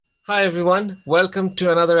Hi, everyone. Welcome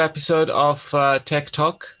to another episode of Tech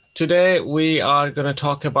Talk. Today, we are going to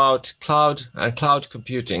talk about cloud and cloud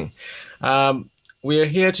computing. Um, we are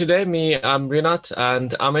here today. I'm Rinat,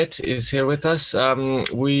 and Amit is here with us.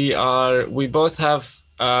 We both have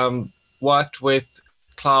worked with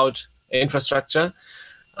cloud infrastructure,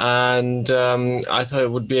 and I thought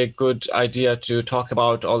it would be a good idea to talk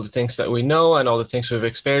about all the things that we know and all the things we've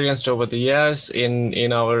experienced over the years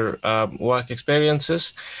in our work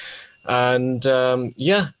experiences. And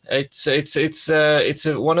it's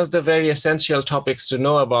one of the very essential topics to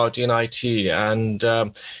know about in IT. And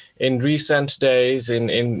in recent days, in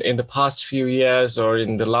the past few years or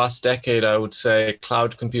in the last decade, I would say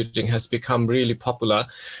cloud computing has become really popular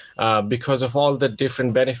because of all the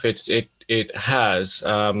different benefits it has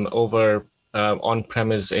over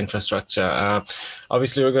on-premise infrastructure.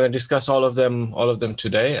 Obviously, we're going to discuss all of them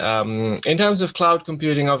today. In terms of cloud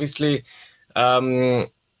computing, obviously.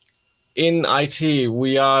 In IT,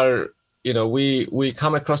 we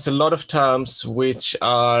come across a lot of terms which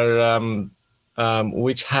had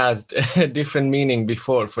a different meaning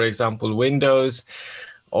before. For example, Windows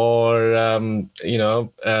or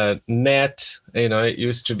net. It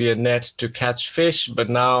used to be a net to catch fish, but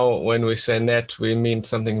now when we say net, we mean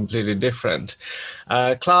something completely different.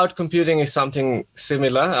 Cloud computing is something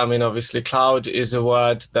similar. I mean, obviously, cloud is a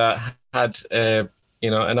word that had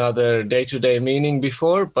another day-to-day meaning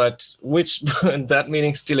before, but which that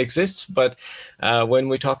meaning still exists. But when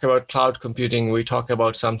we talk about cloud computing, we talk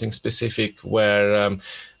about something specific where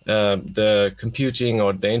the computing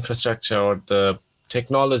or the infrastructure or the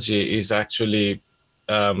technology is actually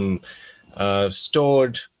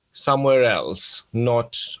stored somewhere else,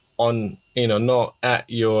 not at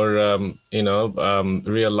your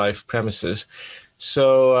real life premises.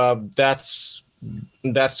 So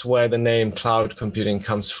that's where the name cloud computing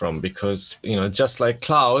comes from, because just like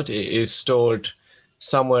cloud is stored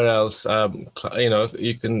somewhere else.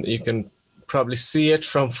 You can probably see it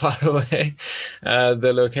from far away,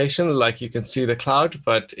 the location, like you can see the cloud,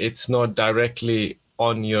 but it's not directly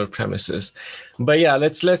on your premises. But yeah,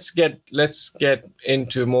 let's get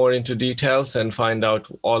into details and find out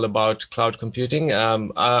all about cloud computing.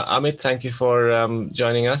 Amit, thank you for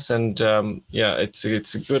joining us, and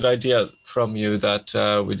it's a good idea from you that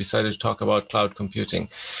we decided to talk about cloud computing.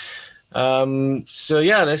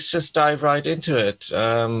 Let's just dive right into it.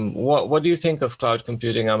 What do you think of cloud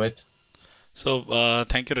computing, Amit? So,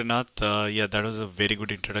 thank you, Renat. Yeah, that was a very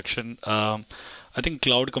good introduction. I think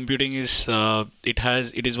cloud computing it is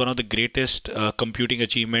one of the greatest computing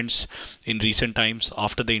achievements in recent times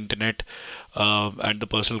after the internet and the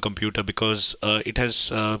personal computer, because it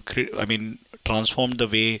has transformed the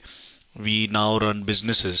way we now run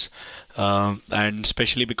businesses, and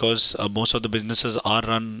especially because most of the businesses are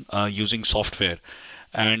run using software.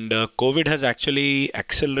 And COVID has actually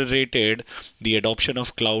accelerated the adoption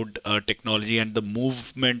of cloud technology and the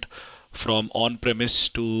movement from on-premise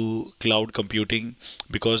to cloud computing,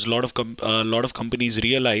 because a lot of companies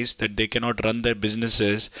realize that they cannot run their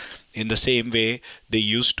businesses in the same way they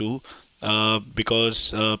used to,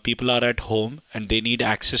 because people are at home and they need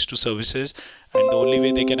access to services, and the only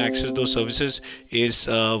way they can access those services is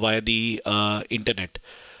via the internet.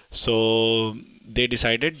 So they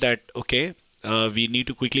decided that, okay, we need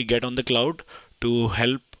to quickly get on the cloud to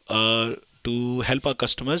help our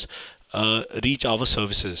customers reach our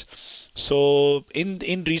services. So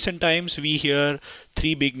in recent times, we hear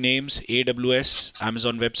three big names: AWS,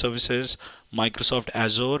 Amazon Web Services, Microsoft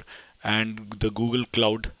Azure, and the Google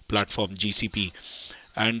Cloud Platform, GCP.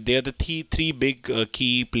 And they are the three big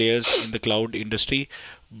key players in the cloud industry.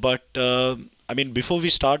 But before we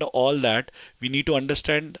start all that, we need to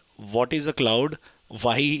understand what is a cloud.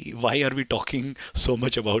 Why are we talking so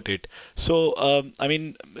much about it? So,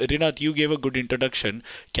 Rinat, you gave a good introduction.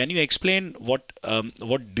 Can you explain what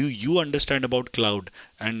do you understand about cloud,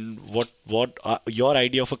 and what your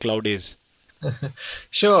idea of a cloud is?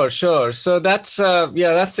 Sure. So that's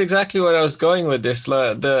exactly where I was going with this.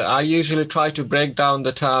 I usually try to break down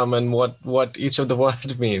the term and what each of the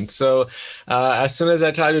word means. So as soon as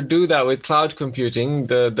I try to do that with cloud computing,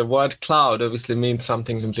 the word cloud obviously means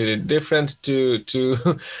something completely different to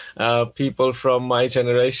people from my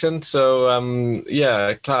generation. So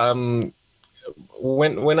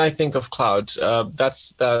when I think of cloud,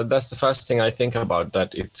 that's the first thing I think about.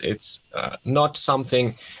 That it's not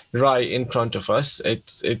something right in front of us.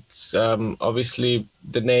 It's obviously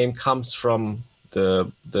the name comes from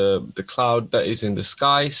the cloud that is in the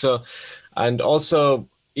sky. So, and also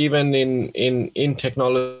even in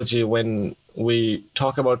technology, when we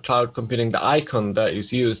talk about cloud computing, the icon that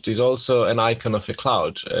is used is also an icon of a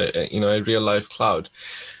cloud, a real life cloud.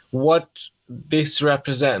 what this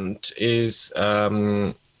represent is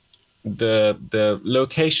the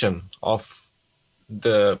location of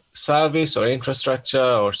the service or infrastructure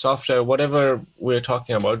or software, whatever we're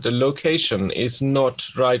talking about. The location is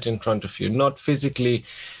not right in front of you, not physically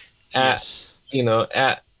at Yes.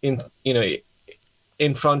 at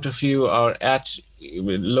in front of you, or at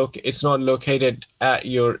look, it's not located at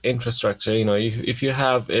your infrastructure. If you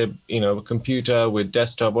have a computer with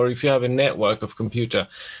desktop, or if you have a network of computer,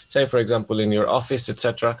 say for example in your office,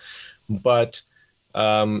 etc. But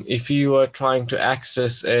if you are trying to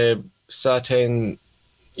access a certain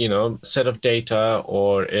set of data,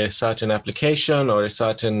 or a certain application, or a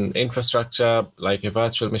certain infrastructure like a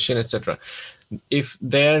virtual machine, etc., if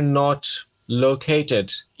they're not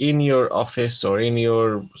located in your office or in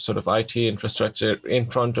your sort of IT infrastructure in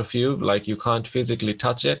front of you, like you can't physically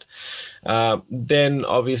touch it, then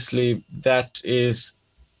obviously that is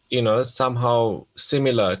somehow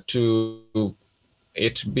similar to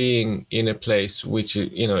it being in a place which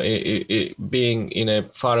it being in a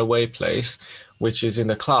faraway place, which is in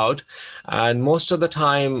the cloud. And most of the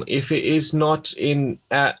time, if it is not in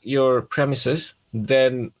at your premises,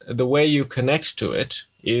 then the way you connect to it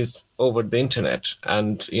is over the internet.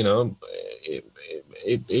 And it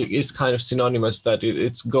is kind of synonymous that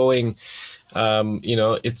it's going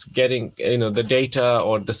it's getting the data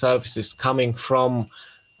or the services coming from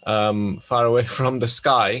far away from the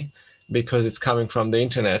sky, because it's coming from the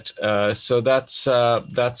internet. So that's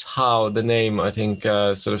how the name, I think,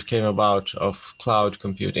 sort of came about, of cloud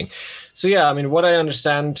computing. So yeah, I mean, what I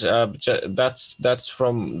understand, that's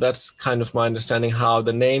kind of my understanding how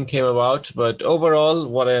the name came about. But overall,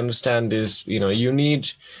 what I understand is, you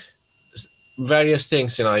need various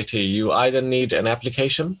things in IT. You either need an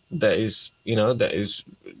application that is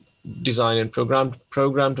designed and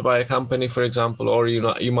programmed by a company, for example, or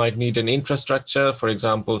you might need an infrastructure, for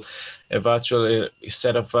example, a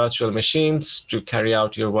set of virtual machines to carry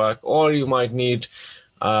out your work, or you might need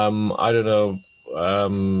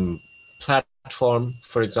platform,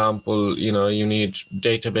 for example. You need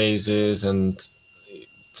databases and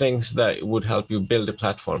things that would help you build a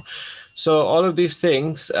platform. So all of these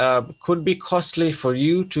things could be costly for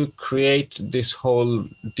you to create this whole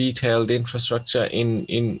detailed infrastructure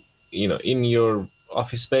in your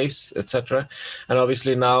office space, etc. And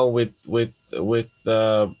obviously now with what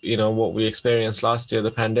we experienced last year,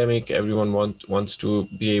 the pandemic, everyone wants to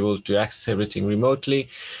be able to access everything remotely.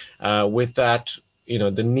 With that,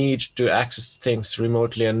 the need to access things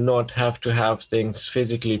remotely and not have to have things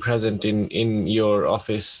physically present in your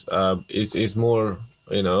office is more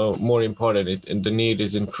more important, and the need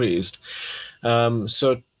is increased.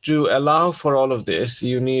 So to allow for all of this,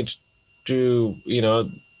 you need to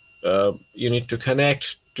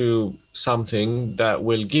connect to something that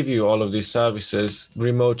will give you all of these services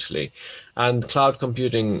remotely, and cloud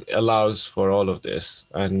computing allows for all of this.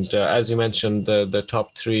 And as you mentioned, the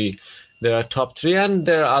top three, there are top three, and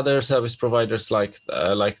there are other service providers like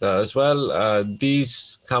that as well.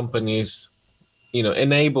 These companies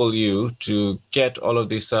enable you to get all of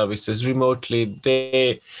these services remotely.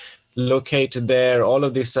 They locate all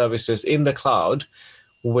of these services in the cloud,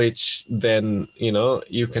 which then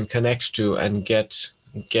you can connect to and get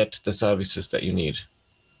the services that you need.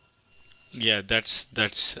 Yeah, that's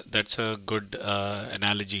a good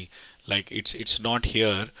analogy. Like it's not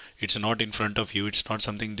here, it's not in front of you, it's not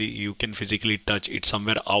something that you can physically touch. It's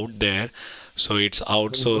somewhere out there. So it's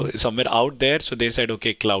out. So Mhm. somewhere out there. So they said,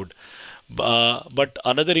 okay, cloud. But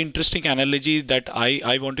another interesting analogy that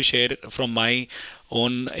I want to share from my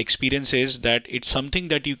own experience is that it's something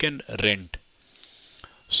that you can rent.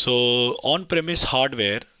 So on-premise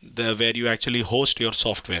hardware, where you actually host your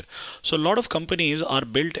software. So a lot of companies are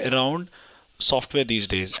built around software these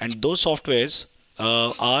days, and those softwares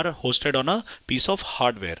are hosted on a piece of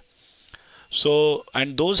hardware. So,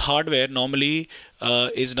 and those hardware normally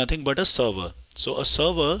is nothing but a server. So a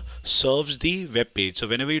server serves the web page. So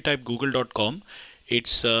whenever you type google.com,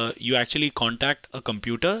 it's you actually contact a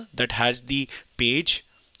computer that has the page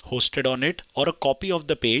hosted on it, or a copy of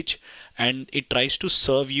the page, and it tries to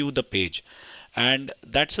serve you the page. And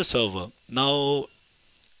that's a server. Now,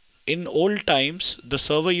 in old times, the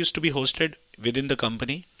server used to be hosted within the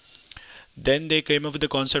company. Then they came up with the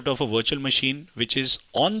concept of a virtual machine, which is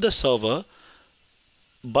on the server,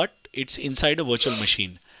 but it's inside a virtual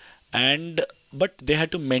machine. And but they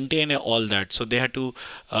had to maintain all that. So they had to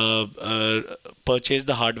purchase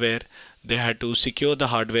the hardware, they had to secure the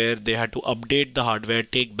hardware, they had to update the hardware,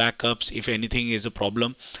 take backups if anything is a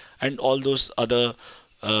problem, and all those other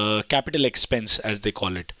capital expense, as they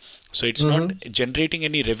call it. So it's not generating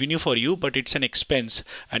any revenue for you, but it's an expense,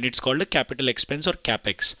 and it's called a capital expense or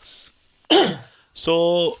capex.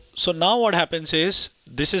 So now what happens is,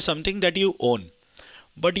 this is something that you own,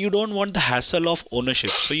 but you don't want the hassle of ownership.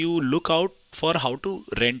 So you look out for how to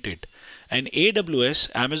rent it. And AWS,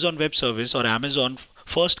 Amazon Web Service, or Amazon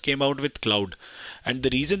first came out with cloud. And the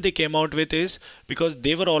reason they came out with is because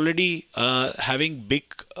they were already having big,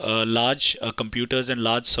 large computers and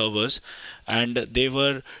large servers, and they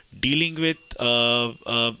were dealing with,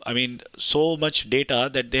 so much data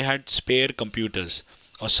that they had spare computers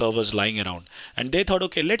or servers lying around, and they thought,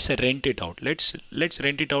 okay, let's rent it out. Let's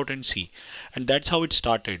rent it out and see. And that's how it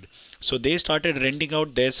started. So they started renting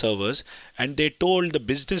out their servers, and they told the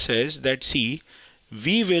businesses that, see,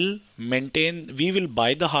 we will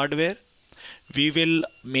buy the hardware, we will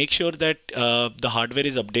make sure that the hardware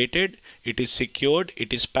is updated, it is secured,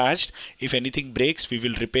 it is patched. If anything breaks, we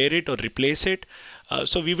will repair it or replace it.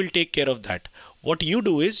 So we will take care of that. What you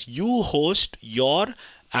do is you host your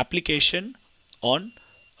application on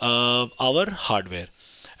our hardware,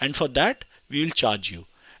 and for that we will charge you,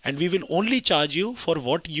 and we will only charge you for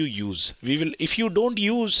what you use. If you don't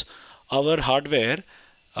use our hardware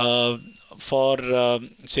for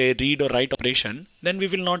say read or write operation, then we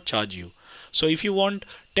will not charge you. So if you want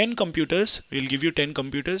 10 computers, we'll give you 10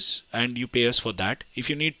 computers and you pay us for that. If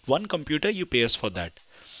you need one computer, you pay us for that.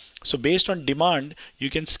 So based on demand, you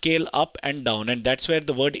can scale up and down, and that's where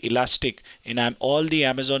the word elastic in all the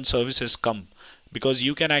Amazon services come, because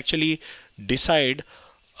you can actually decide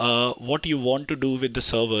what you want to do with the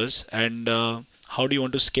servers, and how do you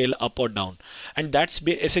want to scale up or down. And that's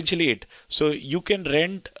essentially it. So you can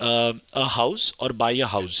rent a house or buy a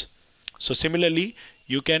house. So similarly,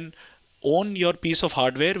 you can own your piece of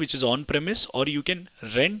hardware which is on premise, or you can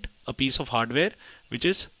rent a piece of hardware which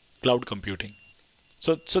is cloud computing.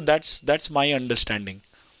 So that's my understanding.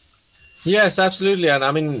 Yes, absolutely. And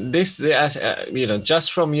I mean, this,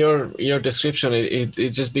 just from your description, it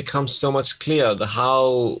just becomes so much clear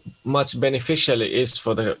how much beneficial it is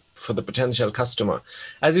for the potential customer.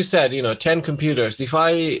 As you said, 10 computers. If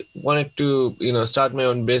I wanted to, start my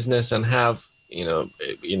own business and have,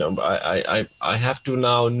 I have to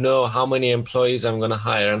now know how many employees I'm going to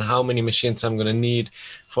hire and how many machines I'm going to need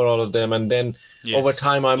for all of them. And then over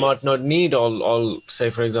time, I might not need all, say,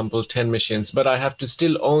 for example, 10 machines, but I have to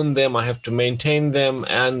still own them. I have to maintain them,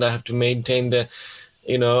 and I have to maintain the,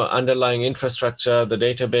 underlying infrastructure, the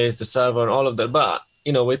database, the server, and all of that. But,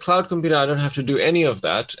 with cloud computing, I don't have to do any of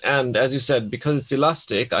that. And as you said, because it's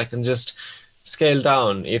elastic, I can just scale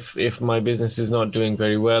down if my business is not doing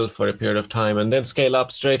very well for a period of time, and then scale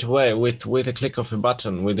up straight away with a click of a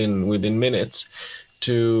button within minutes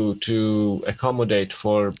to accommodate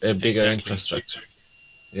for a bigger infrastructure.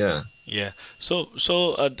 Yeah. So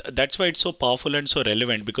that's why it's so powerful and so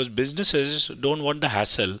relevant, because businesses don't want the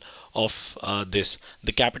hassle of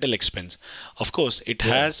the capital expense. Of course, it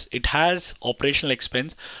has operational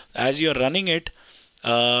expense. As you're running it,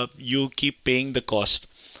 you keep paying the cost.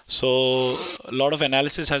 So a lot of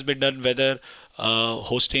analysis has been done whether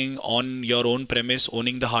hosting on your own premise,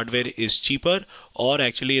 owning the hardware, is cheaper, or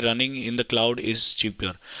actually running in the cloud is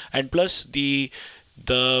cheaper. And plus, the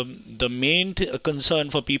main concern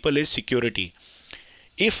for people is security.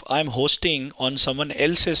 If I'm hosting on someone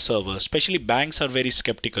else's server, especially banks are very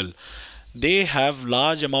skeptical. They have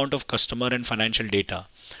large amount of customer and financial data,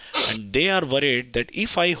 and they are worried that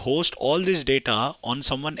if I host all this data on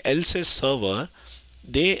someone else's server,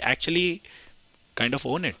 they actually kind of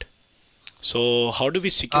own it. So how do we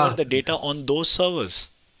secure the data on those servers,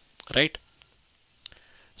 right?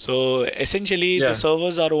 So essentially, the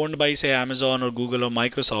servers are owned by, say, Amazon or Google or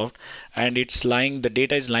Microsoft, and the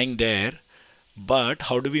data is lying there. But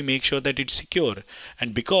how do we make sure that it's secure?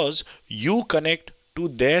 And because you connect to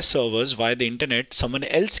their servers via the internet, someone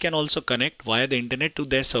else can also connect via the internet to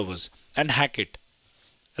their servers and hack it,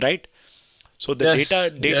 right? So the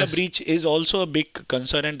data breach is also a big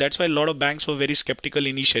concern, and that's why a lot of banks were very skeptical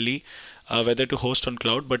initially whether to host on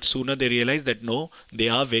cloud. But sooner they realized that no, they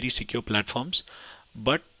are very secure platforms.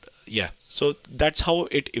 But so that's how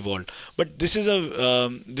it evolved. But this is a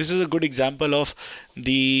good example of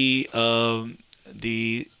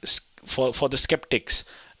for the skeptics.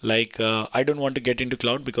 Like I don't want to get into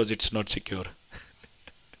cloud because it's not secure.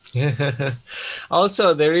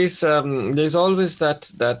 Also, there's always that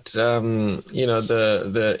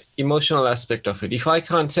the emotional aspect of it. If I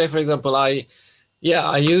can't, say, for example, I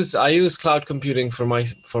use cloud computing for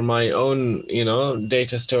my own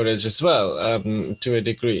data storage as well, to a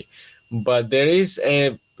degree, but there is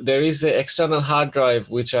a external hard drive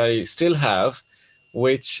which I still have,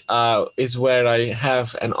 which is where I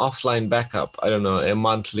have an offline backup. I don't know, a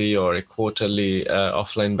monthly or a quarterly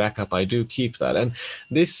offline backup. I do keep that, and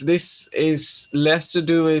this is less to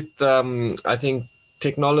do with I think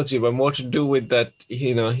technology, but more to do with that,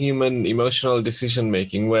 human emotional decision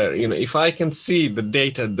making, where, if I can see the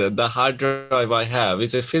data, the hard drive I have,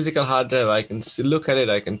 it's a physical hard drive, I can look at it,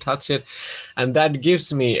 I can touch it, and that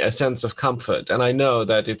gives me a sense of comfort, and I know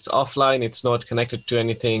that it's offline, it's not connected to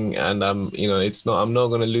anything, and I'm not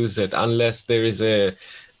going to lose it unless there is a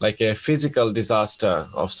physical disaster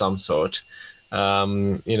of some sort.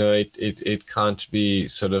 It can't be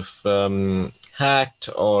sort of hacked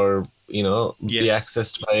or be Yes.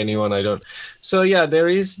 accessed by anyone. I don't. So yeah, there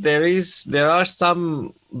are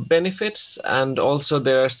some benefits, and also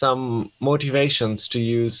there are some motivations to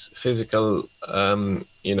use physical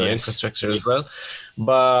Yes. infrastructure as well.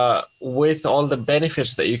 But with all the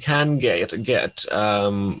benefits that you can get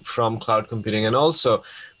from cloud computing, and also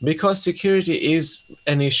because security is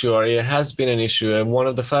an issue, or it has been an issue, and one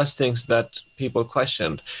of the first things that people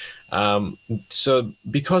questioned. So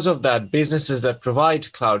because of that, businesses that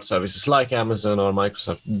provide cloud services like Amazon or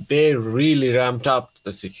Microsoft, they really ramped up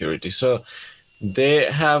the security. So they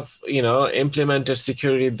have, implemented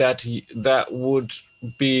security that would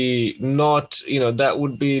be not,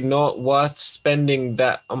 worth spending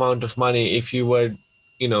that amount of money if you were,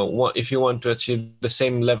 if you want to achieve the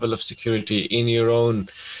same level of security in your own,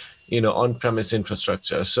 on-premise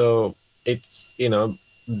infrastructure. So it's,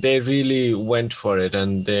 they really went for it,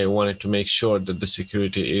 and they wanted to make sure that the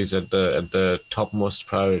security is at the topmost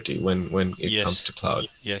priority when it comes Yes. to cloud.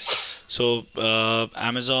 Yes. So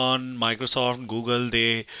Amazon, Microsoft, Google,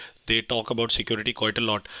 they talk about security quite a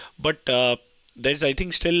lot. But there's, I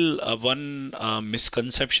think, still one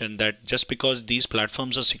misconception that just because these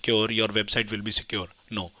platforms are secure, your website will be secure.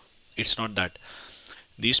 No, it's not that.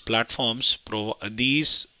 These platforms provide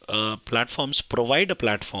a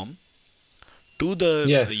platform to the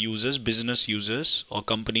Yes. users, business users, or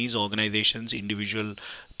companies, organizations, individual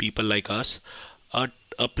people like us,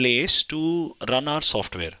 a place to run our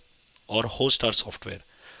software or host our software.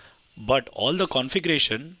 But all the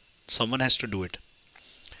configuration, someone has to do it.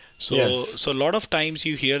 So, Yes. so a lot of times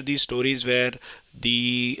you hear these stories where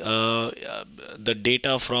the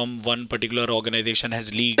data from one particular organization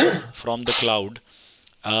has leaked from the cloud,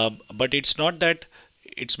 but it's not that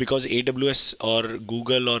it's because AWS or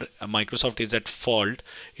Google or Microsoft is at fault.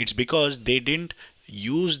 It's because they didn't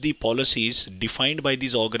use the policies defined by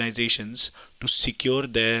these organizations to secure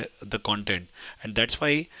the content, and that's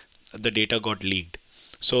why the data got leaked.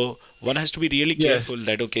 So one has to be really careful Yes.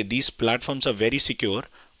 that okay, these platforms are very secure,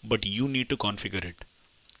 but you need to configure it.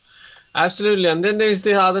 Absolutely. And then there's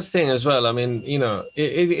the other thing as well. I mean,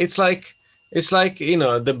 it's like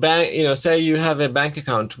the bank. Say you have a bank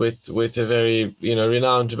account with a very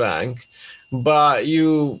renowned bank, but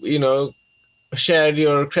shared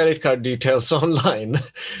your credit card details online.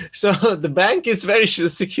 So the bank is very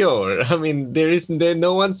secure. I mean,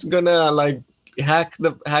 no one's gonna like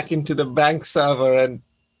hack into the bank server and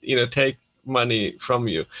take money from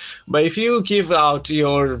you. But if you give out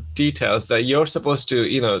your details that you're supposed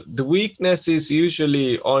to, the weakness is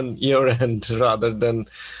usually on your end rather than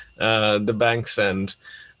the bank's end.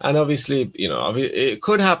 And obviously, it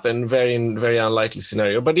could happen, very very unlikely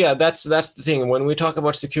scenario. But yeah, that's the thing. When we talk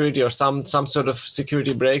about security or some sort of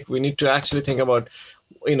security break, we need to actually think about,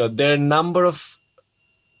 there are number of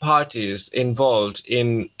parties involved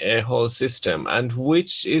in a whole system, and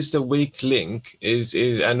which is the weak link is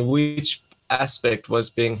and which aspect was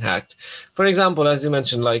being hacked. For example, as you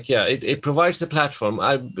mentioned, like, yeah, it provides a platform.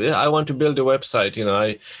 I want to build a website.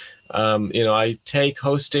 I take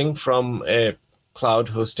hosting from a cloud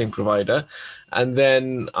hosting provider, and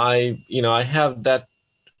then I have that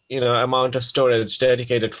amount of storage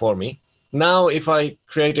dedicated for me. Now if I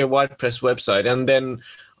create a WordPress website and then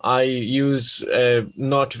I use a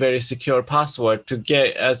not very secure password to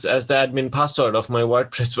get as the admin password of my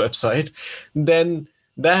WordPress website, then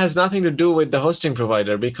that has nothing to do with the hosting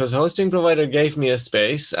provider, because hosting provider gave me a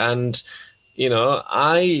space, and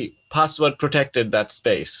I password protected that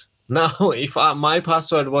space. Now if my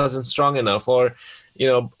password wasn't strong enough, or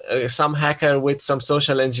some hacker with some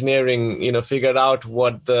social engineering figured out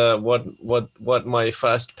what my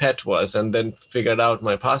first pet was, and then figured out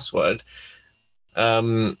my password,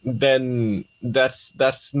 then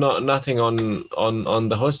that's not nothing on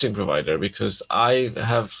the hosting provider, because I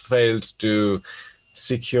have failed to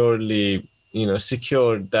securely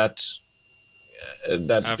secure that bit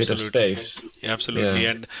of Absolutely. space. Absolutely.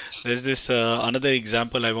 Yeah. And there's this another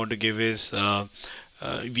example I want to give is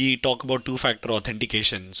we talk about two-factor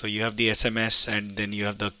authentication. So you have the SMS and then you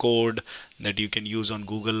have the code that you can use on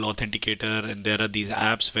Google Authenticator, and there are these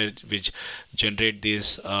apps which generate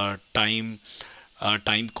these time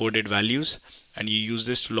coded values, and you use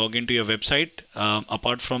this to log into your website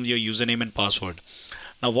apart from your username and password.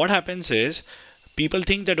 Now what happens is people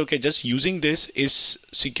think that okay, just using this is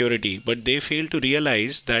security, but they fail to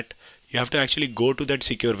realize that you have to actually go to that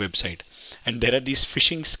secure website. And there are these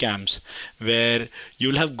phishing scams where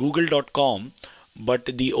you'll have google.com, but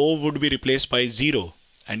the O would be replaced by 0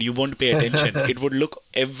 and you won't pay attention. It would look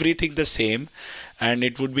everything the same, and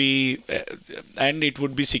it would be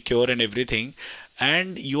secure and everything.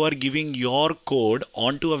 And you are giving your code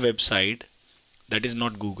onto a website that is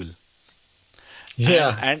not Google.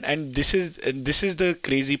 Yeah. And this is the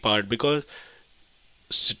crazy part, because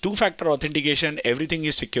two-factor authentication, everything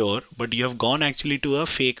is secure, but you have gone actually to a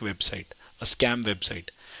fake website, a scam website,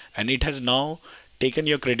 and it has now taken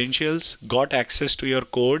your credentials, got access to your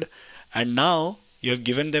code, and now you have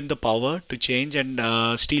given them the power to change and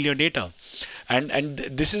steal your data. And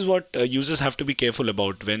this is what users have to be careful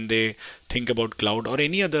about when they think about cloud or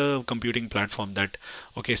any other computing platform, that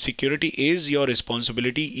okay, security is your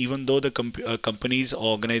responsibility, even though the companies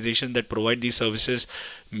or organizations that provide these services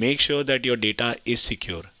make sure that your data is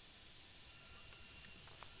secure.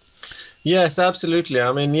 Yes, absolutely.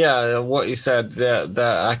 I mean, yeah, what you said, that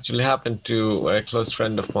actually happened to a close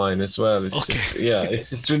friend of mine as well. It's just, yeah,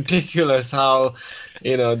 it's just ridiculous how,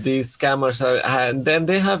 these scammers are, and then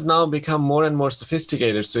they have now become more and more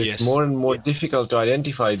sophisticated. So it's more and more difficult to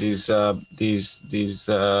identify these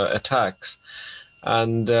attacks.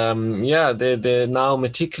 And they now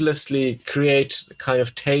meticulously create kind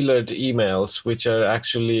of tailored emails, which are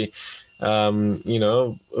actually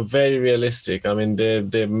very realistic. I mean,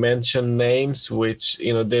 they mention names which,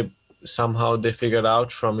 they figured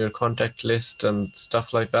out from your contact list and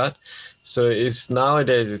stuff like that. So it's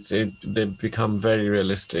nowadays they become very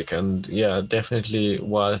realistic, and yeah, definitely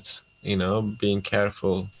worth, being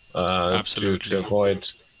careful to avoid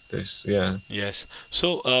this. Yeah. Yes.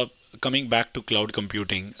 So, coming back to cloud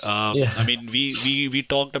computing, I mean, we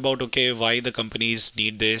talked about, okay, why the companies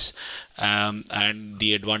need this and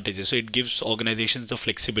the advantages. So it gives organizations the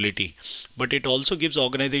flexibility, but it also gives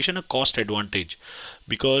organization a cost advantage,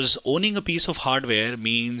 because owning a piece of hardware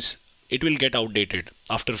means it will get outdated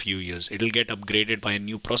after a few years. It will get upgraded by a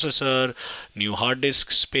new processor, new hard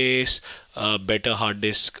disk space, better hard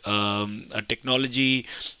disk technology,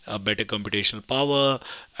 better computational power,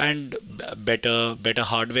 and better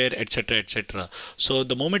hardware, etc., etc. So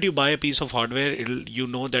the moment you buy a piece of hardware, you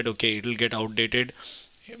know that okay, it will get outdated,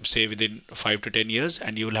 say within 5 to 10 years,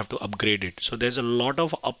 and you will have to upgrade it. So there's a lot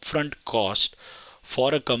of upfront cost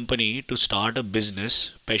for a company to start a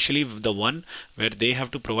business, especially the one where they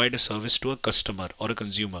have to provide a service to a customer or a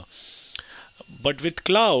consumer. But with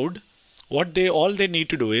cloud, all they need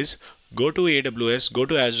to do is go to AWS, go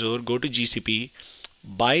to Azure, go to GCP,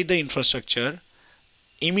 buy the infrastructure,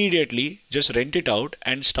 immediately just rent it out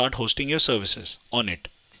and start hosting your services on it.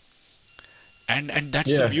 And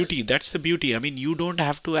that's the beauty. That's the beauty. I mean, you don't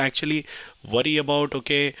have to actually worry about,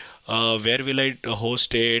 okay, where will I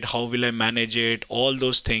host it? How will I manage it? All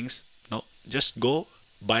those things. No, just go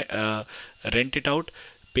buy, rent it out,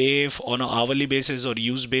 pay on an hourly basis or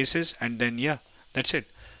use basis, and then that's it.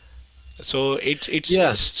 So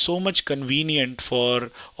it's so much convenient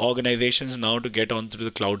for organizations now to get onto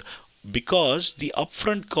the cloud, because the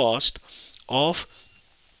upfront cost of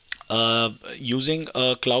using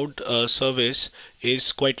a cloud service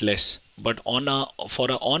is quite less, but for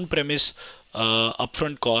an on-premise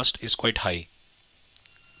upfront cost is quite high.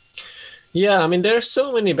 Yeah, I mean, there are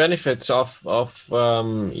so many benefits of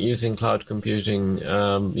using cloud computing.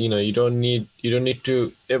 You don't need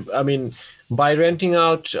to. I mean, by renting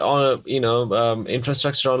out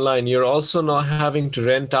infrastructure online, you're also not having to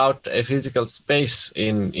rent out a physical space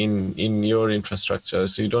in your infrastructure.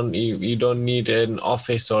 So you don't need an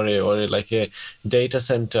office or like a data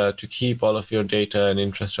center to keep all of your data and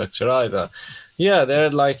infrastructure either. Yeah, they're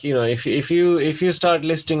like, if you start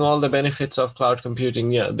listing all the benefits of cloud computing,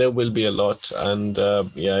 there will be a lot. And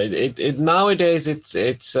it nowadays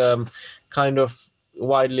it's kind of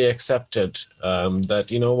widely accepted that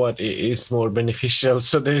it is more beneficial.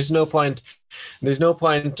 So there's no point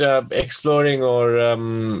exploring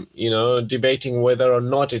or debating whether or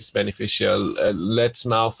not it's beneficial. Let's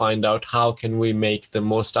now find out how can we make the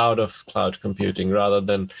most out of cloud computing rather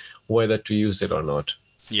than whether to use it or not.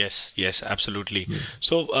 Yes, absolutely.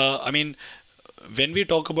 So, I mean, when we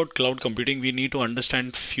talk about cloud computing, we need to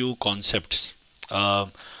understand few concepts.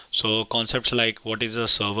 So concepts like what is a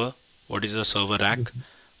server, what is a server rack,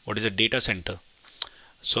 what is a data center.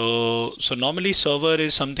 So normally server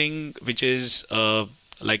is something which is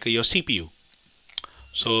like your CPU.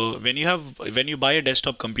 So when you buy a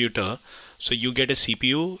desktop computer, so you get a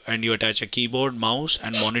CPU and you attach a keyboard, mouse,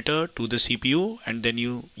 and monitor to the CPU, and then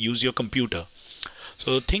you use your computer.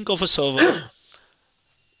 So think of a server.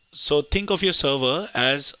 So think of your server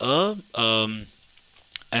as a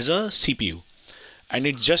CPU, and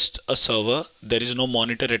it's just a server. There is no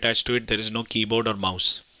monitor attached to it. There is no keyboard or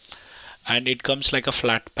mouse, and it comes like a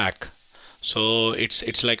flat pack. So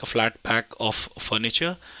it's like a flat pack of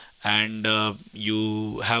furniture, and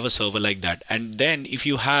you have a server like that. And then if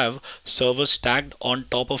you have servers stacked on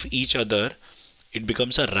top of each other, it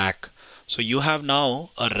becomes a rack. So you have now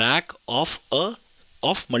a rack of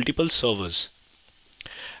multiple servers.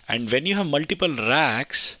 And when you have multiple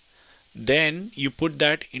racks, then you put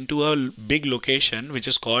that into a big location which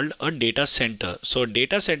is called a data center. So a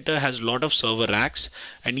data center has a lot of server racks,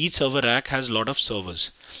 and each server rack has a lot of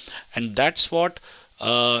servers. And that's what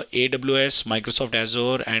AWS, Microsoft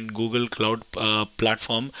Azure, and Google Cloud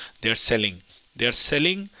Platform, they are selling. They are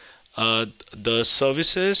selling the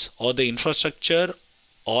services or the infrastructure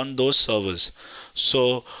on those servers.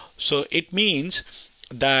 So it means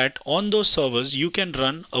that on those servers you can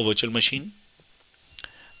run a virtual machine,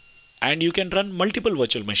 and you can run multiple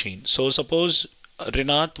virtual machines. So suppose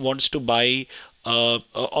Rinath wants to buy or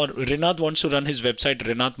Rinath wants to run his website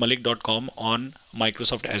rinathmalik.com on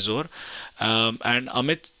Microsoft Azure, and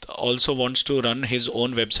Amit also wants to run his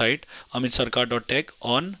own website amitsarkar.tech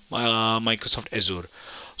on Microsoft Azure.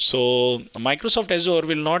 So Microsoft Azure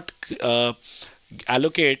will not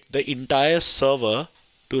allocate the entire server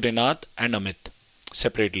to Rinath and Amit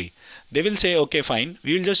separately. They will say, okay, fine,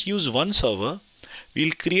 we will just use one server.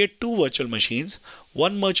 We'll create two virtual machines.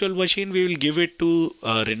 One virtual machine we will give it to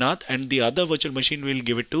Rinath, and the other virtual machine we will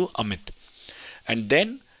give it to Amit. And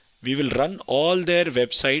then we will run all their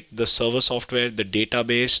website, the server software, the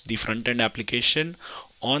database, the front-end application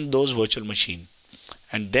on those virtual machines.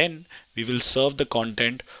 And then we will serve the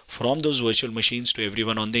content from those virtual machines to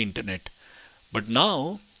everyone on the internet. But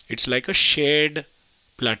now it's like a shared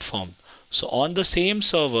platform. So on the same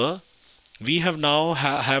server, we have now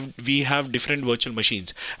have different virtual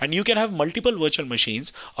machines, and you can have multiple virtual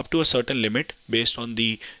machines up to a certain limit based on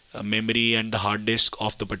the memory and the hard disk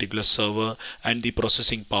of the particular server and the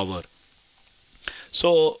processing power.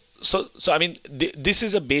 So I mean, this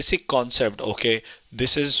is a basic concept. Okay,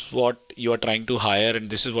 this is what you are trying to hire, and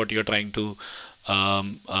this is what you are trying to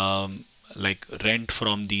like rent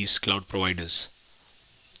from these cloud providers.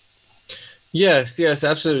 Yes, yes,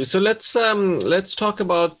 absolutely. So let's talk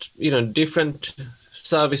about different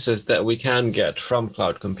services that we can get from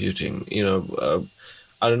cloud computing.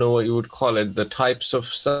 I don't know what you would call it, the types of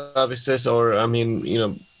services, or I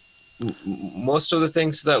mean, most of the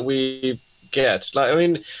things that we get. Like, I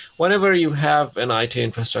mean, whenever you have an IT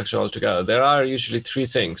infrastructure altogether, there are usually three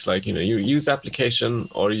things. Like, you use application,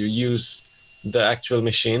 or you use the actual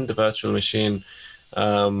machine, the virtual machine,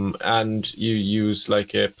 and you use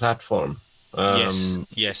like a platform.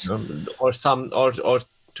 Yes. Or or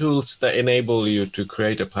tools that enable you to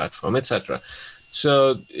create a platform, etc.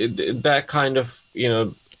 So that kind of,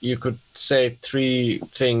 you could say three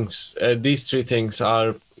things. These three things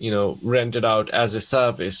are, rented out as a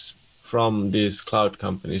service from these cloud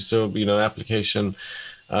companies. So, application,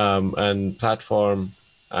 and platform,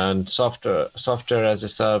 and software as a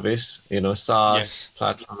service, SaaS, Yes.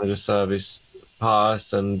 platform as a service,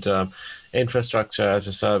 PaaS, and infrastructure as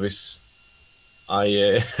a service.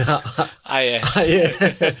 Yes.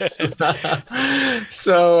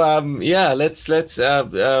 So yeah, let's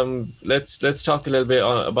talk a little bit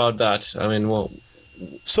about that. I mean, well,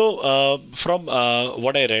 So from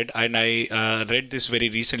what I read, and I read this very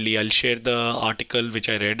recently, I'll share the article which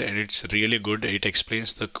I read, and it's really good. It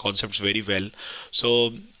explains the concepts very well.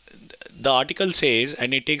 So the article says,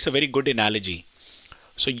 and it takes a very good analogy.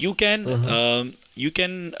 So you can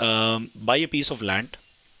buy a piece of land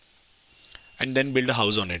and then build a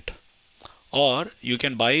house on it, or you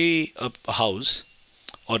can buy a house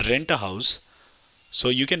or rent a house. So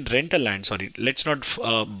you can rent a land. Sorry, let's not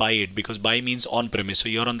buy it, because buy means on premise. So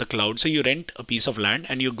you're on the cloud. So you rent a piece of land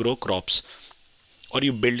and you grow crops, or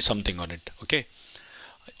you build something on it. Okay,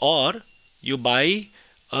 or you buy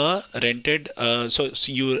a rented. So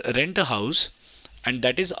you rent a house, and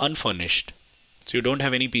that is unfurnished. So you don't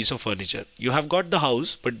have any piece of furniture. You have got the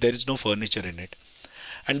house, but there is no furniture in it.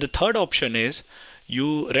 And the third option is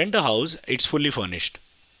you rent a house, it's fully furnished.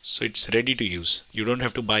 So it's ready to use. You don't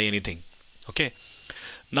have to buy anything. Okay.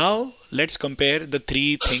 Now let's compare the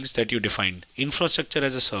three things that you defined. Infrastructure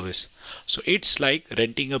as a service. So it's like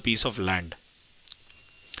renting a piece of land.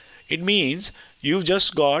 It means You've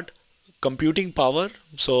just got computing power.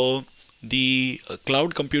 So the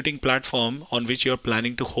cloud computing platform on which you're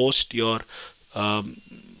planning to host your um,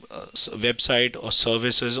 website or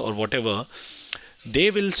services or whatever,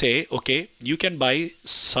 they will say, okay, you can buy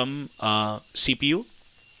some CPU,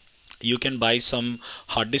 you can buy some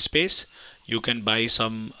hard disk space, you can buy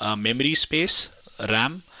some memory space,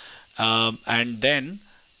 RAM, and then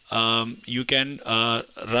you can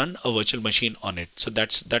run a virtual machine on it. So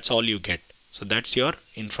that's all you get. So that's your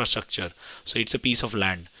infrastructure. So it's a piece of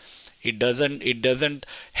land. It doesn't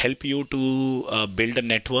help you to build a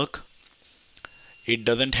network. It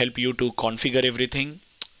doesn't help you to configure everything.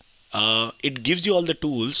 It gives you all the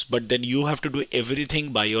tools, but then you have to do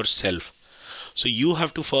everything by yourself. So you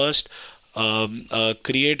have to first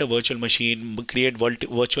create a virtual machine, create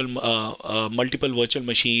multiple virtual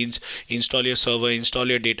machines, install your server, install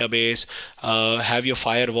your database, have your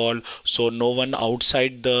firewall, so no one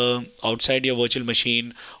outside your virtual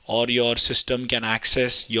machine or your system can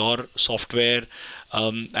access your software.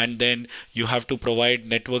 And then you have to provide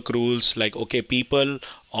network rules like, okay, people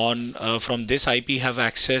on from this IP have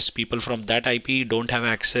access, people from that IP don't have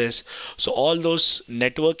access. So all those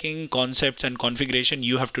networking concepts and configuration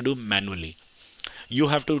you have to do manually. You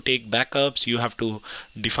have to take backups, you have to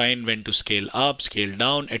define when to scale up, scale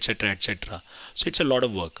down, etc., etc. So it's a lot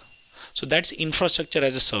of work. So that's infrastructure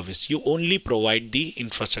as a service. You only provide the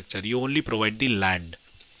infrastructure, you only provide the land.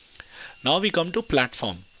 Now we come to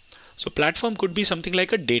platform. So platform could be something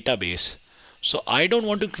like a database. So I don't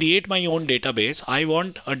want to create my own database. I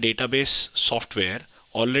want a database software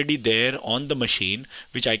already there on the machine,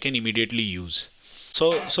 which I can immediately use.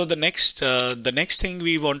 So the next thing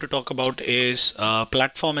we want to talk about is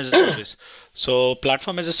platform as a service. So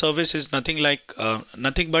platform as a service is nothing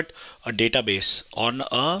but a database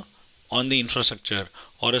on the infrastructure,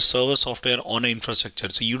 or a server software on an infrastructure.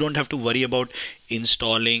 So you don't have to worry about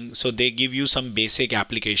installing. So they give you some basic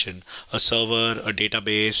application, a server, a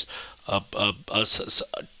database,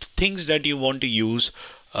 things that you want to use,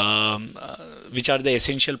 which are the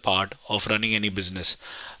essential part of running any business.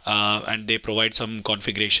 And they provide some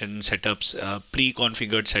configuration setups,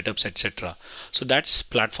 pre-configured setups, etc. So that's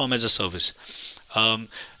platform as a service. Um,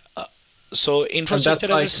 so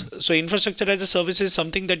infrastructure as a service is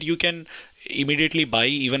something that you can immediately buy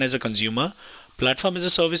even as a consumer. Platform as a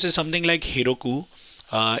service is something like Heroku,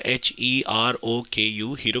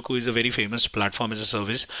 Heroku. Heroku is a very famous platform as a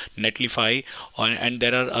service. Netlify, and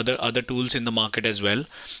there are other tools in the market as well.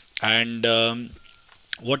 And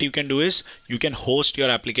what you can do is you can host your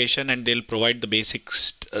application, and they'll provide the basic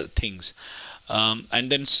things. And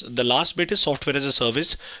then the last bit is software as a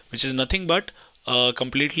service, which is nothing but a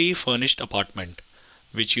completely furnished apartment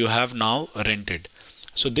which you have now rented.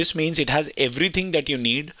 So this means it has everything that you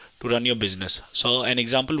need to run your business. So an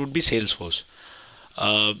example would be Salesforce.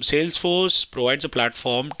 Salesforce provides a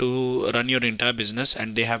platform to run your entire business,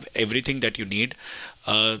 and they have everything that you need.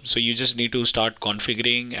 So you just need to start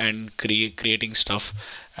configuring and creating stuff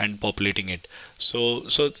and populating it.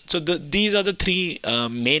 These are the three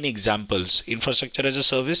main examples: infrastructure as a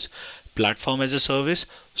service, platform as a service,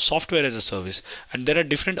 software as a service. And there are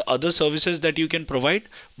different other services that you can provide,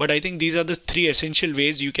 but I think these are the three essential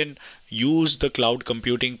ways you can use the cloud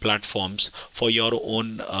computing platforms for your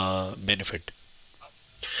own benefit.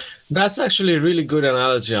 That's actually a really good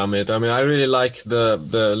analogy, Amit. I mean, I really like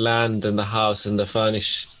the land and the house and the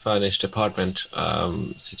furnished apartment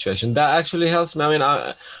situation. That actually helps me. I mean,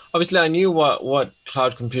 obviously I knew what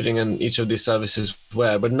cloud computing and each of these services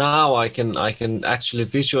were, but now I can actually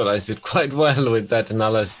visualize it quite well with that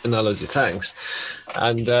analogy. Thanks.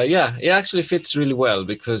 And yeah, it actually fits really well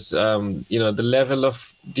because the level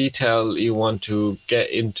of detail you want to get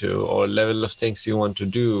into, or level of things you want to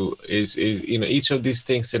do, is each of these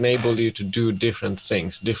things enable you to do different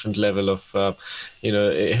things, different level of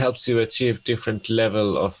it helps you achieve different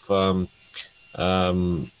level of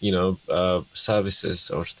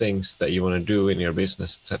services or things that you want to do in your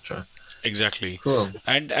business, etc. Exactly. Cool.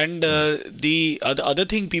 And the other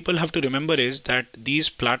thing people have to remember is that these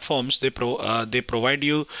platforms, they provide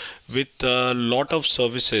you with a lot of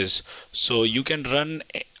services. So you can run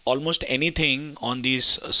almost anything on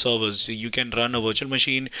these servers. You can run a virtual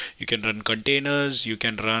machine, you can run containers, you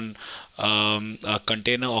can run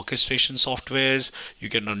container orchestration softwares, you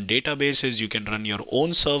can run databases, you can run your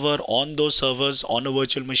own server on those servers on a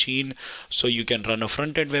virtual machine. So you can run a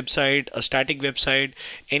front-end website, a static website,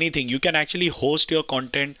 anything. You can actually host your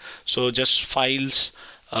content, so just files,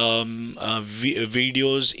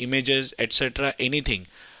 videos, images, etc., anything.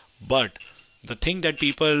 But the thing that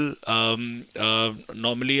people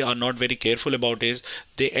normally are not very careful about is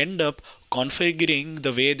they end up configuring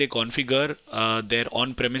the way they configure their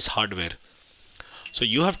on-premise hardware. So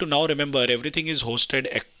you have to now remember everything is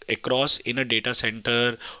hosted across in a data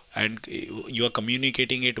center, and you are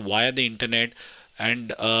communicating it via the internet.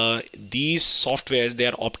 And these softwares, they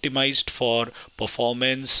are optimized for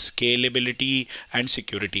performance, scalability, and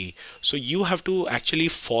security. So you have to actually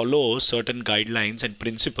follow certain guidelines and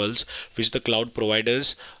principles which the cloud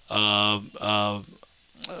providers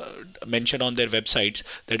mention on their websites,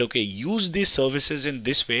 that okay, use these services in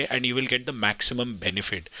this way and you will get the maximum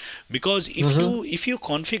benefit. Because if you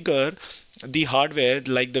configure the hardware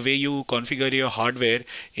like the way you configure your hardware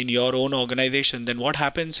in your own organization, then what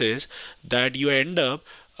happens is that you end up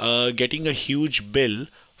getting a huge bill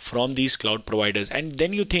from these cloud providers, and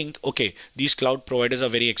then you think, okay, these cloud providers are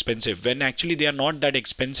very expensive, when actually they are not that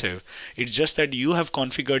expensive. It's just that you have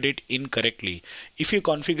configured it incorrectly. If you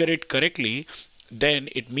configure it correctly, then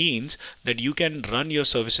it means that you can run your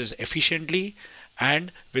services efficiently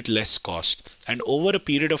and with less cost. And over a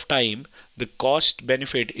period of time, the cost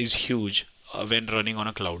benefit is huge when running on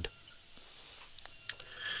a cloud.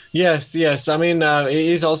 Yes. I mean, it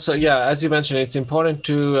is also, as you mentioned, it's important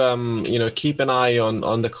to, keep an eye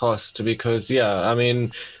on the cost, because, I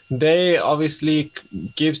mean, they obviously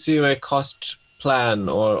gives you a cost plan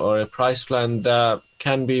or a price plan that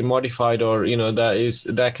can be modified, or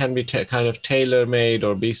that can be kind of tailor made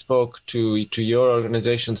or bespoke to your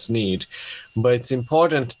organization's need. But it's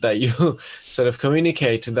important that you sort of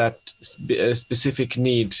communicate that specific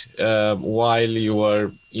need while you are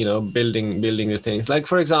building the things. Like,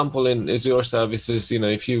 for example, in Azure services,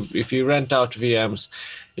 if you rent out VMs,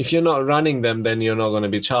 if you're not running them, then you're not going to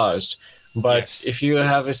be charged. But Yes. if you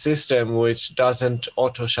have a system which doesn't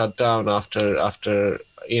auto shut down after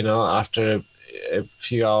a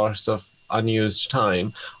few hours of unused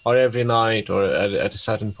time, or every night, or at a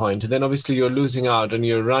certain point, then obviously you're losing out, and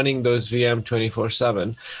you're running those VM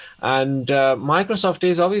 24/7. And Microsoft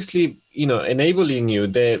is obviously enabling you.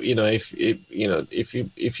 They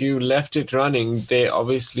if you left it running, they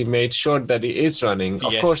obviously made sure that it is running.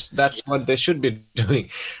 Of Yes. course, that's what they should be doing,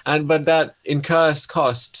 but that incurs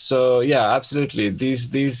cost. So absolutely,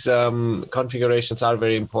 these configurations are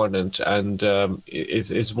very important, and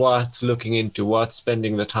is worth looking into, worth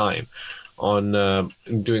spending the time on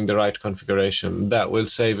doing the right configuration. That will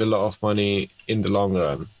save a lot of money in the long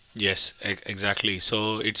run. Yes, exactly.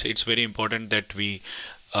 So it's very important that we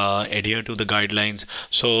adhere to the guidelines.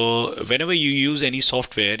 So whenever you use any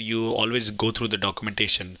software, you always go through the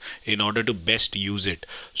documentation in order to best use it.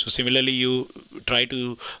 So similarly, you try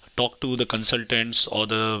to talk to the consultants or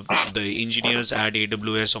the engineers at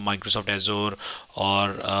AWS or Microsoft Azure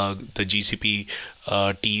or the GCP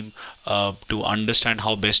team to understand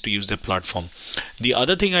how best to use their platform. The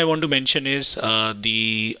other thing I want to mention is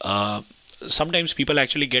sometimes people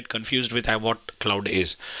actually get confused with what cloud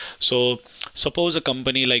is. So suppose a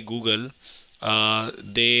company like Google,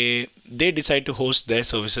 they decide to host their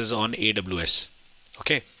services on AWS.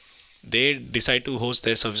 Okay, they decide to host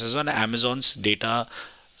their services on Amazon's data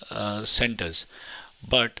centers,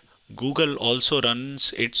 but Google also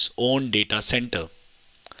runs its own data center.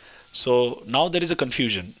 So now there is a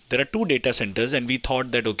confusion. There are two data centers, and we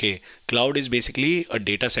thought that okay, cloud is basically a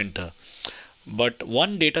data center. But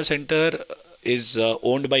one data center is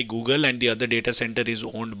owned by Google, and the other data center is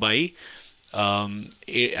owned by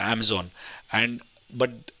Amazon,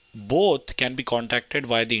 but both can be contacted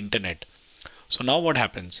via the internet. So now what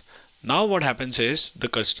happens? Now what happens is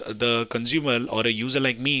the consumer or a user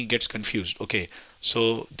like me gets confused. Okay,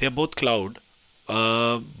 so they are both cloud,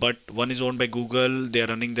 but one is owned by Google, they are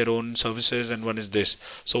running their own services, and one is this.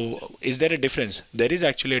 So is there a difference? There is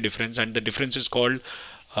actually a difference, and the difference is called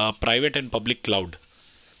private and public cloud.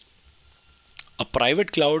 A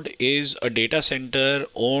private cloud is a data center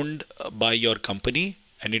owned by your company,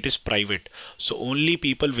 and it is private. So only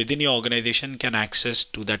people within your organization can access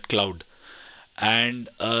to that cloud. And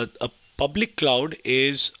a public cloud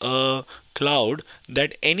is a cloud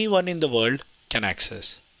that anyone in the world can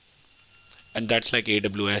access. And that's like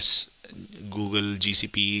AWS, Google,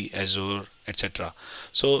 GCP, Azure, etc.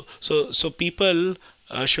 So people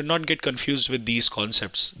should not get confused with these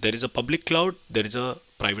concepts. There is a public cloud, there is a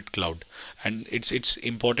private cloud, and it's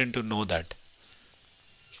important to know that.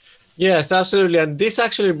 Yes, absolutely. And this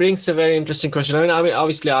actually brings a very interesting question. I mean,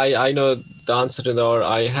 obviously, I know the answer to that, or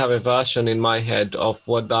I have a version in my head of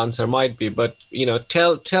what the answer might be. But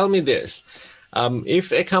tell me this: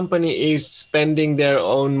 if a company is spending their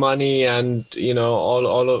own money and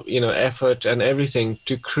all of effort and everything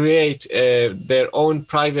to create their own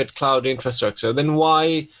private cloud infrastructure, then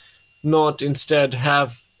why not instead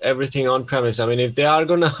have everything on premise? I mean, if they are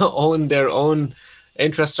going to own their own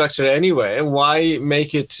infrastructure anyway. Why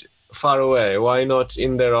make it far away? Why not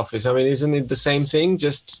in their office? I mean, isn't it the same thing?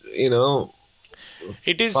 Just, far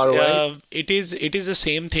away? It is the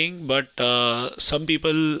same thing, but some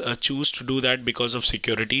people choose to do that because of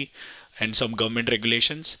security and some government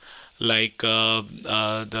regulations. Like the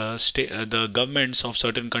governments of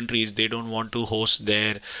certain countries, they don't want to host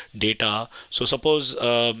their data. So suppose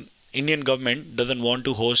Indian government doesn't want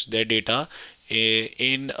to host their data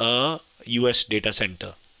in a US data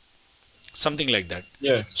center, something like that.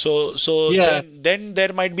 Yes. So Yeah. then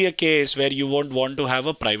there might be a case where you won't want to have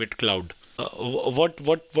a private cloud.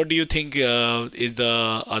 What do you think is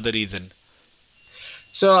the other reason?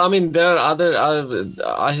 So, I mean, there are other.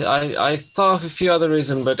 I thought of a few other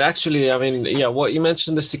reasons, but actually, I mean, yeah, what you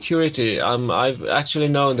mentioned, the security. I've actually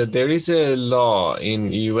known that there is a law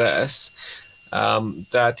in US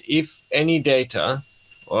that if any data,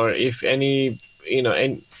 or if any,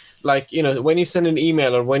 and like, when you send an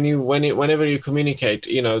email, or whenever you communicate,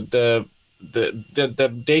 the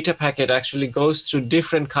data packet actually goes through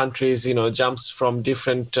different countries, jumps from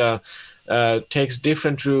different takes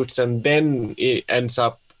different routes, and then it ends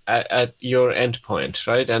up at your endpoint,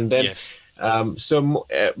 right? And then Yes.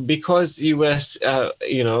 because US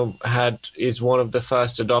is one of the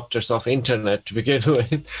first adopters of internet to begin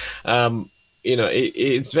with,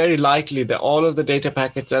 it's very likely that all of the data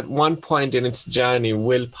packets at one point in its journey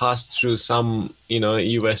will pass through some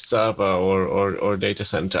US server or data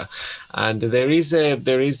center. And there is a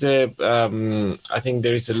I think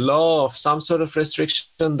there is a law of some sort of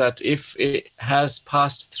restriction that if it has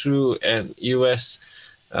passed through an US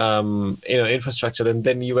infrastructure,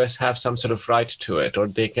 then US have some sort of right to it, or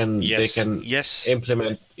they can Yes.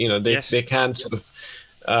 implement, Yes. they can sort of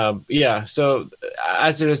so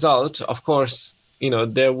as a result, of course,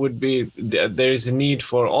 there is a need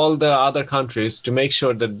for all the other countries to make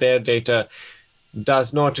sure that their data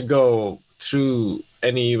does not go through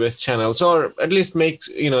any US channels, or at least they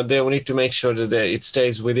will need to make sure that it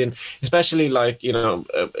stays within, especially like,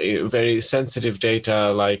 very sensitive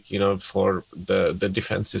data, like, for the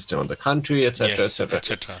defense system of the country, etc., Yes. etc.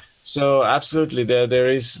 Etc. So absolutely, there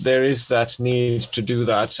is that need to do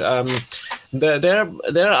that.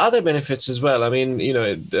 There are other benefits as well. I mean,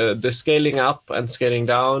 the scaling up and scaling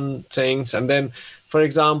down things, and then, for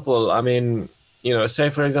example, I mean, say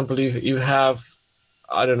for example, you have,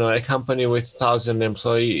 I don't know, a company with 1,000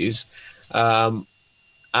 employees,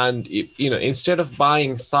 and instead of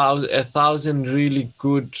buying 1,000 really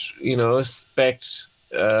good, spec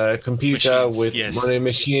computer Machines. with Yes. money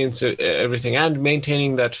machines, everything, and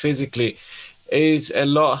maintaining that physically is a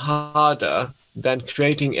lot harder than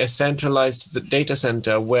creating a centralized data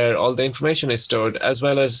center where all the information is stored, as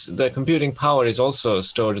well as the computing power is also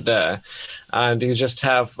stored there, and you just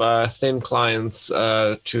have thin clients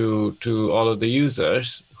to all of the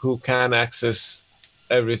users who can access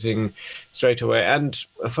everything straight away. And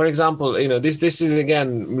for example, this is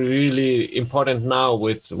again really important now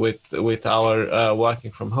with our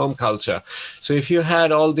working from home culture. So if you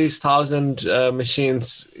had all these 1,000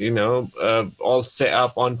 machines, all set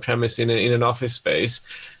up on premise in an office space,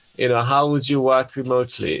 how would you work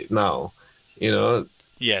remotely now?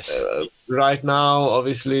 Yes. Right now,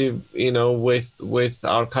 obviously, with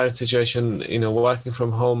our current situation, working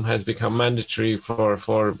from home has become mandatory for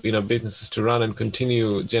businesses to run and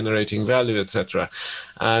continue generating value, etc.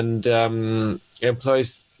 And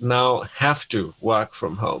employees now have to work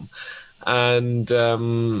from home. And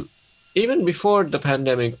even before the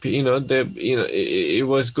pandemic, it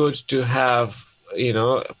was good to have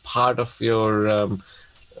part of your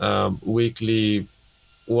weekly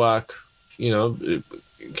work,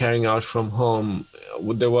 carrying out from home.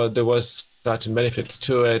 There was certain benefits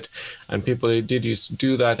to it, and people did used to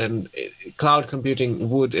do that. And cloud computing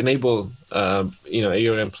would enable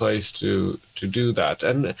your employees to do that.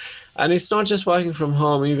 And it's not just working from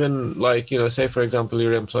home. Even like, say for example,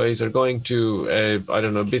 your employees are going to a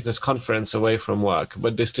business conference away from work,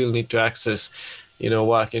 but they still need to access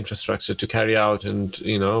work infrastructure to carry out and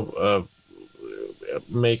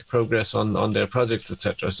make progress on their projects,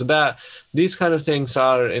 etc. So that these kind of things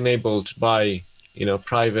are enabled by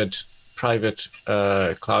private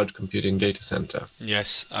cloud computing data center.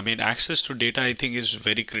 Yes, I mean access to data I think is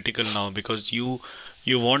very critical now, because you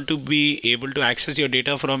want to be able to access your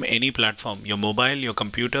data from any platform, your mobile, your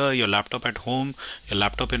computer, your laptop at home, your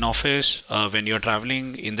laptop in office, when you're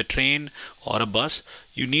traveling in the train or a bus,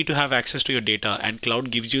 you need to have access to your data, and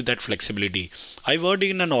cloud gives you that flexibility. I worked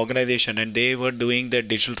in an organization and they were doing their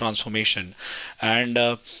digital transformation, and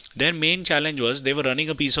their main challenge was they were running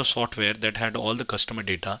a piece of software that had all the customer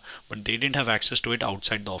data, but they didn't have access to it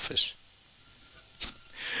outside the office.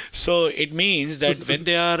 So it means that when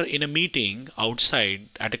they are in a meeting outside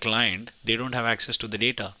at a client, they don't have access to the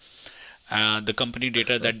data, the company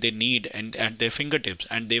data that they need and at their fingertips,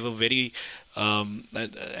 and they were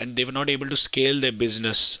and they were not able to scale their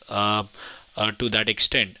business to that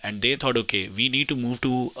extent, and they thought, okay, we need to move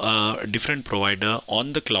to a different provider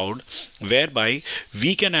on the cloud, whereby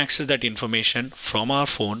we can access that information from our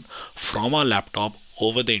phone, from our laptop,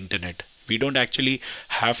 over the internet. We don't actually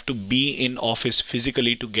have to be in office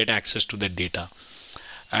physically to get access to that data.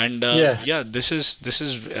 And Yes. this is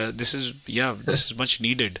much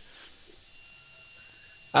needed.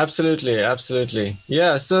 Absolutely.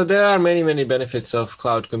 Yeah. So there are many benefits of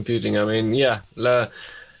cloud computing. I mean, yeah.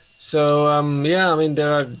 So yeah, I mean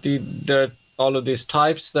there are all of these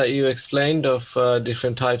types that you explained of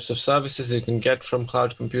different types of services you can get from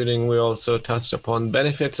cloud computing. We also touched upon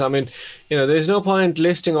benefits. I mean, there's no point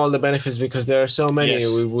listing all the benefits because there are so many. Yes.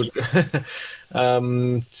 We would.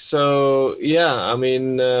 So yeah, I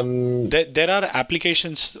mean, There are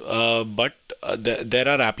applications, but there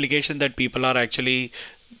are applications that people are actually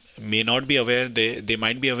may not be aware. They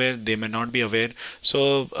might be aware, they may not be aware.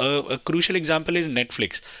 So a crucial example is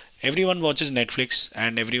Netflix. Everyone watches Netflix,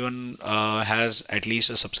 and everyone has at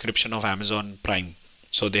least a subscription of Amazon Prime.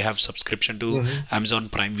 So they have subscription to Amazon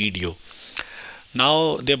Prime Video.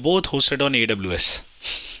 Now they're both hosted on AWS.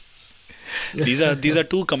 These are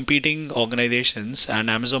two competing organizations,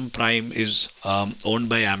 and Amazon Prime is owned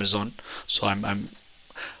by Amazon. So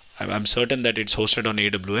I'm certain that it's hosted on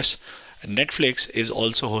AWS. Netflix is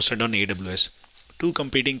also hosted on AWS. Two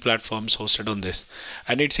competing platforms hosted on this,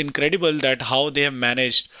 and it's incredible that how they have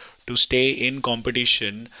managed to stay in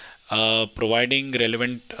competition, providing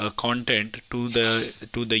relevant content to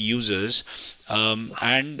the users,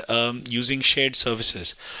 and using shared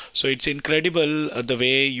services. So it's incredible the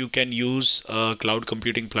way you can use a cloud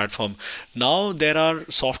computing platform. Now there are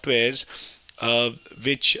softwares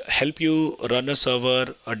which help you run a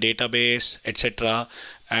server, a database, etc.,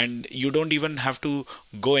 and you don't even have to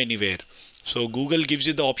go anywhere. So Google gives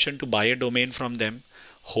you the option to buy a domain from them,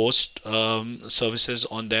 host services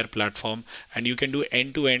on their platform, and you can do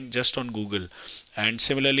end to end just on Google. And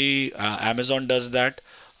similarly, Amazon does that.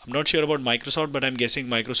 I'm not sure about Microsoft, but I'm guessing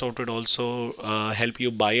Microsoft would also help you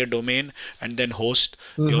buy a domain and then host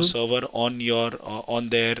your server on on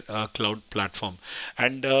their cloud platform.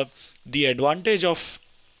 And the advantage of,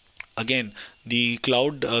 again, the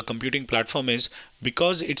cloud computing platform is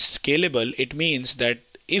because it's scalable. It means that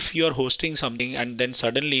if you're hosting something and then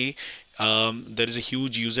suddenly there is a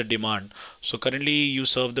huge user demand. So currently you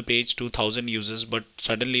serve the page to 1,000 users, but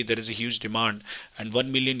suddenly there is a huge demand and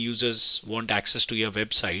 1 million users want access to your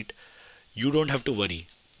website. You don't have to worry.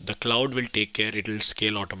 The cloud will take care. It will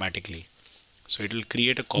scale automatically. So it will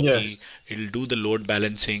create a copy, yes. it will do the load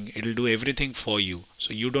balancing, it will do everything for you.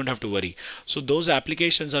 So you don't have to worry. So those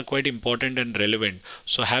applications are quite important and relevant.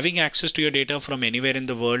 So having access to your data from anywhere in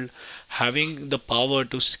the world, having the power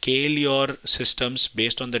to scale your systems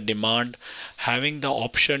based on the demand, having the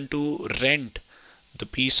option to rent the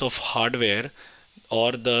piece of hardware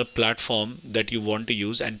or the platform that you want to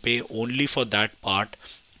use and pay only for that part,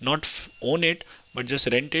 not own it, but just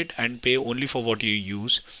rent it and pay only for what you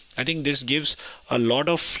use. I think this gives a lot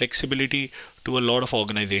of flexibility to a lot of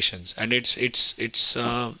organizations, and it's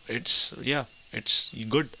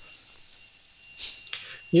good.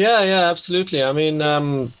 Yeah, absolutely. I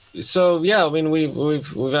mean, so yeah, I mean,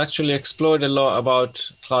 we've actually explored a lot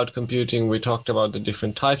about cloud computing. We talked about the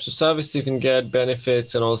different types of services you can get,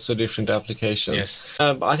 benefits, and also different applications. Yes.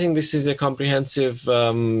 I think this is a comprehensive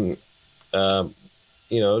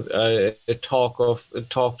a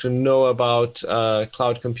talk to know about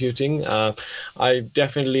cloud computing. I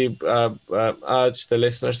definitely urge the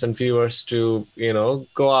listeners and viewers to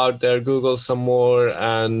go out there, Google some more,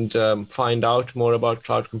 and find out more about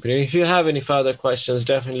cloud computing. If you have any further questions,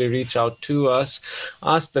 definitely reach out to us,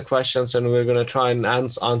 ask the questions, and we're going to try and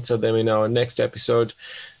answer them in our next episode.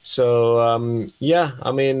 So yeah,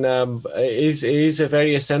 I mean, it is a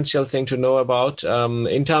very essential thing to know about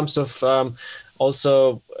in terms of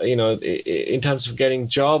also, in terms of getting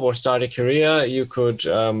job or start a career. You could,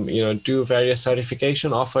 do various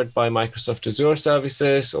certification offered by Microsoft Azure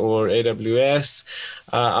services or AWS.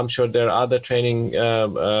 I'm sure there are other training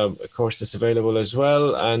courses available as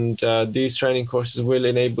well. And these training courses will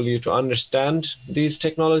enable you to understand these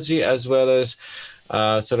technology as well as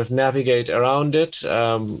sort of navigate around it.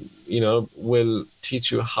 Will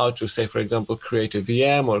teach you how to, say, for example, create a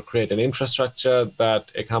VM or create an infrastructure that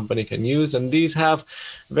a company can use. And these have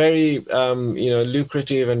very,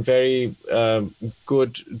 lucrative and very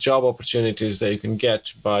good job opportunities that you can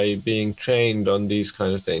get by being trained on these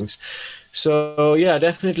kind of things. So yeah,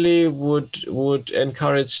 definitely would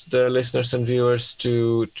encourage the listeners and viewers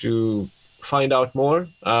to find out more.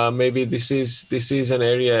 Maybe this is an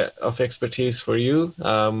area of expertise for you.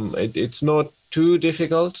 It's not too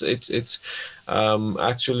difficult. It's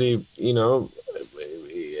actually,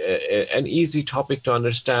 an easy topic to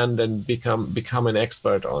understand and become an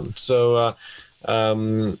expert on. So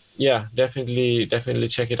yeah, definitely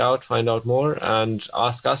check it out, find out more, and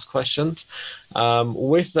ask us questions.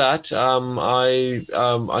 With that,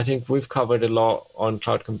 I think we've covered a lot on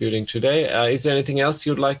cloud computing today. Is there anything else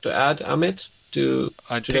you'd like to add, Amit?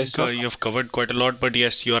 I think you've covered quite a lot, but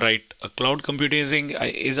yes, you are right. Cloud computing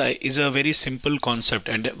is a very simple concept,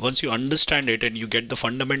 and once you understand it and you get the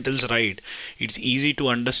fundamentals right, it's easy to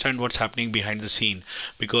understand what's happening behind the scene.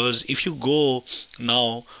 Because if you go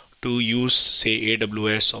now to use, say,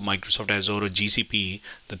 AWS or Microsoft Azure or GCP,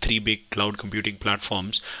 the three big cloud computing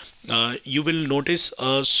platforms, you will notice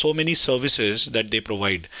so many services that they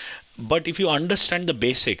provide. But if you understand the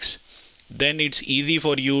basics, then it's easy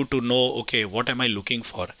for you to know, okay, what am I looking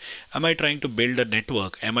for? Am I trying to build a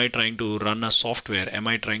network? Am I trying to run a software? Am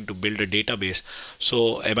I trying to build a database?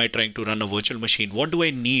 So am I trying to run a virtual machine? What do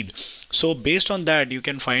I need? So based on that, you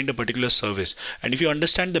can find a particular service. And if you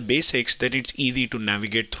understand the basics, then it's easy to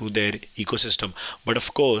navigate through their ecosystem. But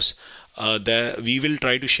of course, we will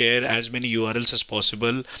try to share as many URLs as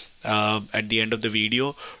possible at the end of the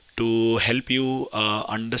video to help you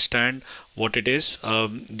understand what it is.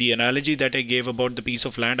 The analogy that I gave about the piece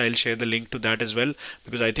of land, I'll share the link to that as well,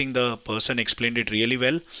 because I think the person explained it really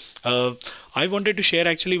well. I wanted to share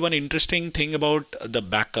actually one interesting thing about the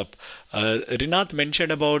backup. Rinath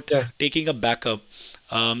mentioned about taking a backup.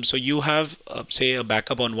 So you have, say, a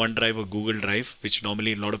backup on OneDrive or Google Drive, which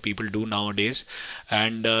normally a lot of people do nowadays.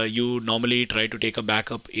 And you normally try to take a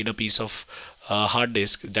backup in a piece of hard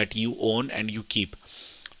disk that you own and you keep.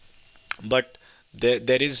 But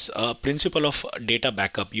there is a principle of data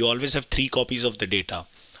backup. You always have 3 copies of the data.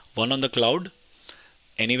 One on the cloud,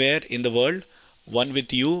 anywhere in the world, one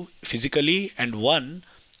with you physically, and one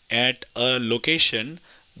at a location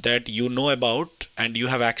that you know about and you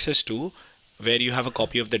have access to, where you have a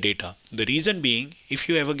copy of the data. The reason being, if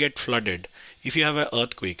you ever get flooded, if you have an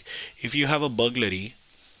earthquake, if you have a burglary,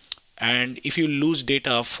 and if you lose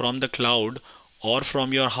data from the cloud or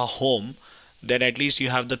from your home, then at least you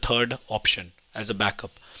have the third option as a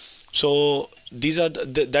backup. So these are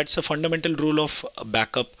that's a fundamental rule of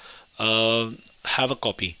backup. Have a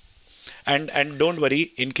copy, and don't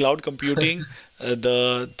worry. In cloud computing,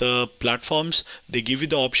 the platforms, they give you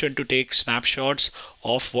the option to take snapshots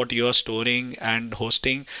of what you are storing and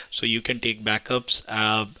hosting, so you can take backups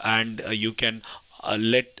and you can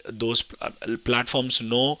let those platforms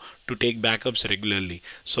know to take backups regularly.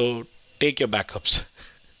 So take your backups.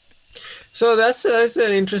 So that's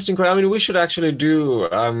an interesting question. I mean, we should actually do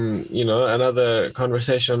another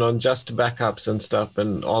conversation on just backups and stuff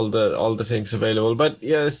and all the things available. But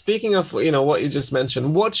yeah, speaking of what you just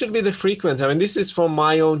mentioned, what should be the frequency? I mean, this is from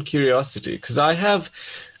my own curiosity, because I have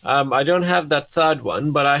I don't have that third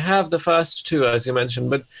one, but I have the first two, as you mentioned.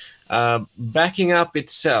 But backing up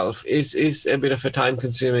itself is a bit of a time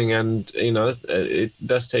consuming, and it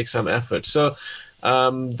does take some effort. So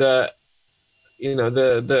what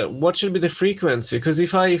should be the frequency? Because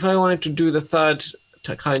if I wanted to do the third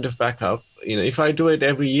kind of backup, if I do it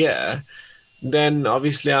every year, then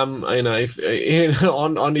obviously I'm, if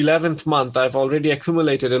on 11th month, I've already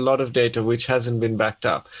accumulated a lot of data which hasn't been backed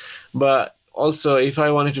up. But also, if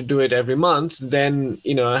I wanted to do it every month, then,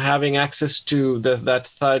 having access to that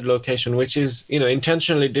third location, which is,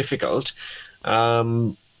 intentionally difficult,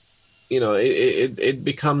 it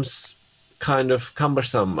becomes kind of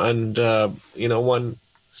cumbersome, and one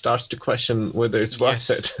starts to question whether it's worth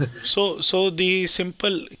it. So the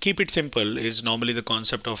keep it simple is normally the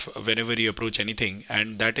concept of whenever you approach anything,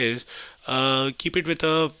 and that is keep it with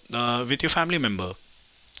your family member.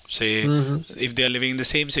 Say, if they are living in the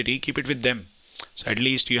same city, keep it with them. So at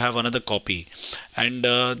least you have another copy. And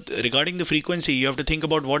regarding the frequency, you have to think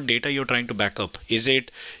about what data you're trying to back up. Is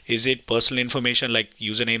it personal information like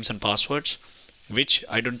usernames and passwords, which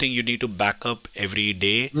I don't think you need to back up every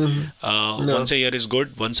day. No. Once a year is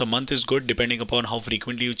good, once a month is good, depending upon how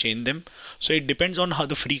frequently you change them. So it depends on how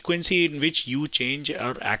the frequency in which you change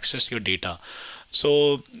or access your data.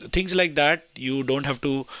 So things like that, you don't have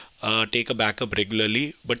to take a backup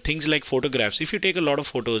regularly. But things like photographs, if you take a lot of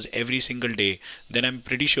photos every single day, then I'm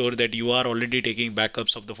pretty sure that you are already taking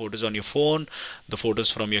backups of the photos on your phone, the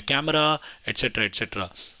photos from your camera, etc.,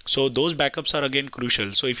 etc. So those backups are again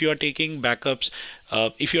crucial. So if you are taking backups,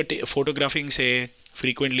 if you're photographing, say,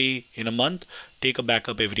 frequently in a month, take a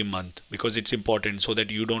backup every month, because it's important so that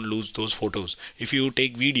you don't lose those photos. If you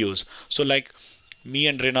take videos, so like me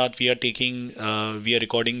and Renath, we are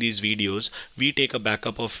recording these videos. We take a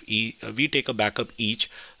backup we take a backup each.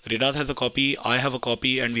 Renath has a copy, I have a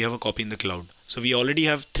copy, and we have a copy in the cloud. So we already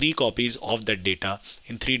have 3 copies of that data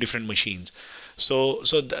in 3 different machines.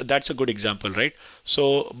 That's a good example, right?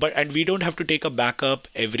 And we don't have to take a backup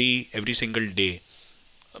every single day,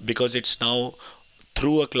 because it's now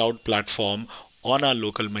through a cloud platform on our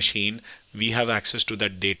local machine. We have access to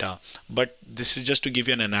that data. But this is just to give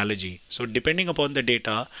you an analogy. So depending upon the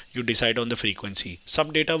data, you decide on the frequency.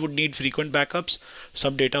 Some data would need frequent backups,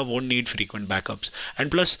 some data won't need frequent backups. And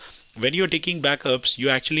plus, when you're taking backups, you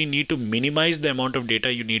actually need to minimize the amount of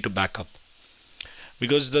data you need to backup.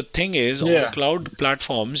 Because the thing is, on cloud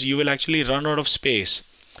platforms, you will actually run out of space.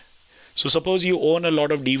 So suppose you own a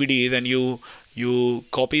lot of DVDs and you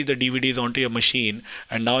copy the DVDs onto your machine,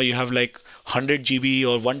 and now you have like 100 GB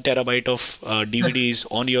or 1 terabyte of DVDs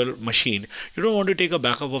on your machine. You don't want to take a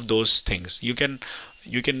backup of those things. You can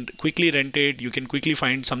quickly rent it. You can quickly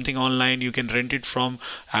find something online. You can rent it from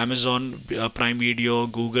Amazon Prime Video,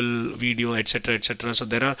 Google Video, etc., etc. So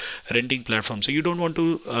there are renting platforms. So you don't want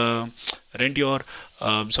to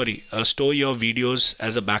store your videos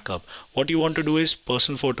as a backup. What you want to do is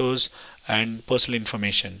personal photos and personal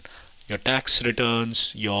information. Your tax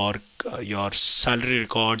returns, your salary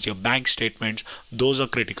records, your bank statements, those are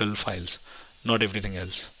critical files, not everything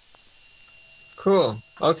else. Cool.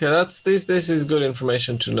 Okay, this is good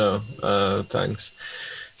information to know. Thanks.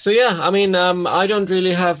 So yeah, I mean, I don't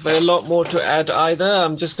really have a lot more to add either.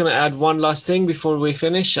 I'm just going to add one last thing before we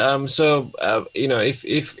finish. If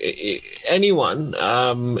anyone,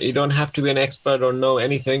 you don't have to be an expert or know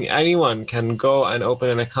anything. Anyone can go and open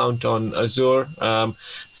an account on Azure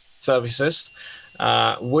services.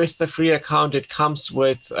 With the free account, it comes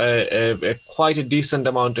with quite a decent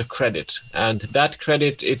amount of credit, and that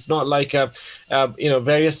credit, it's not like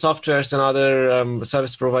various softwares and other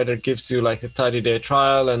service provider gives you like a 30-day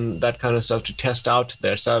trial and that kind of stuff to test out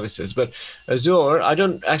their services. But Azure, I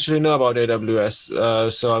don't actually know about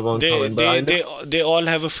AWS, so I won't comment. But they all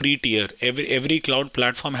have a free tier. Every cloud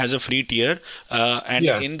platform has a free tier,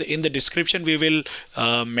 in the description we will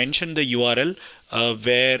mention the URL.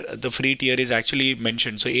 Where the free tier is actually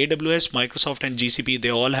mentioned. So AWS, Microsoft, and GCP,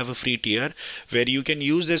 they all have a free tier where you can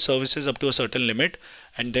use their services up to a certain limit,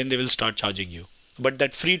 and then they will start charging you. But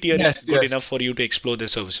that free tier is good enough for you to explore their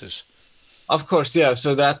services. Of course, yeah.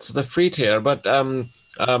 So that's the free tier. But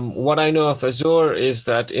what I know of Azure is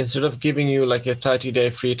that instead of giving you like a 30-day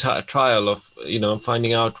free trial of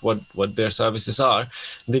finding out what their services are,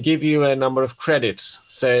 they give you a number of credits,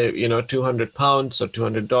 say £200 or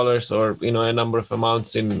 $200 or a number of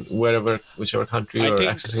amounts in whichever country you're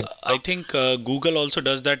accessing. I think Google also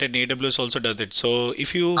does that, and AWS also does it. So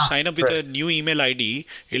if you sign up with a new email ID,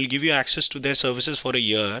 it'll give you access to their services for a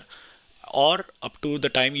year, or up to the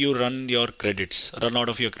time you run out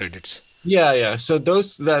of your credits. Yeah. So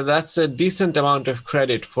that's a decent amount of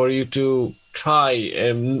credit for you to try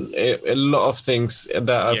a lot of things that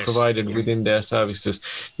are provided within their services.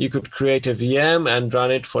 You could create a VM and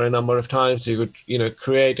run it for a number of times. You could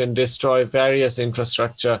create and destroy various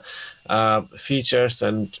infrastructure features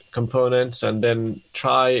and components, and then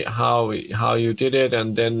try how you did it,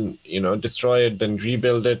 and then destroy it, then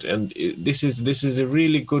rebuild it. And this is a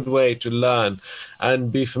really good way to learn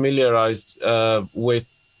and be familiarized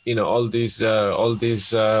with all these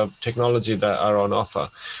technology that are on offer.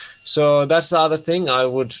 So that's the other thing I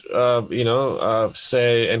would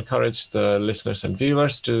encourage the listeners and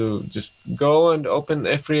viewers to just go and open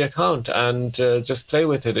a free account and just play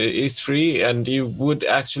with it. It is free, and you would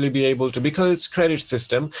actually be able to, because it's credit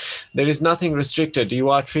system, there is nothing restricted.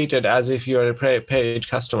 You are treated as if you are a paid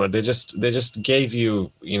customer. They just gave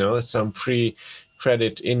you some free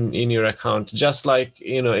credit in your account, just like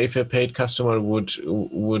if a paid customer would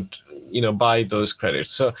buy those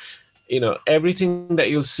credits. So everything that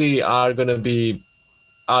you'll see are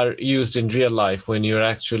used in real life when you're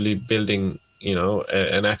actually building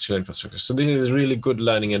an actual infrastructure. So this is a really good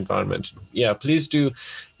learning environment. Yeah, please do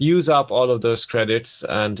use up all of those credits,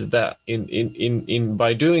 and that in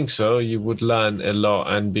by doing so, you would learn a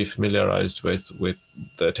lot and be familiarized with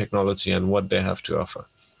the technology and what they have to offer.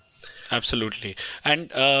 Absolutely.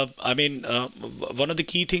 And one of the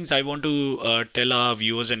key things I want to tell our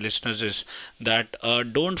viewers and listeners is that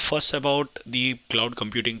don't fuss about the cloud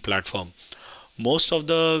computing platform. Most of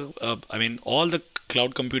all the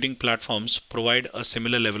cloud computing platforms provide a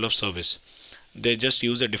similar level of service. They just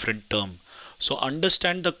use a different term. So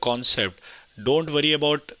understand the concept. Don't worry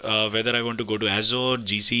about whether I want to go to Azure,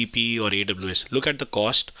 GCP, or AWS. Look at the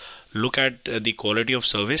cost, look at the quality of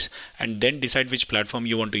service, and then decide which platform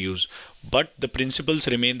you want to use. But the principles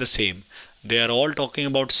remain the same. They are all talking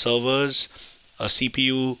about servers, a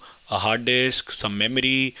CPU, a hard disk, some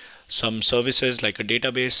memory, some services like a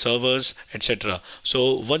database, servers, etc.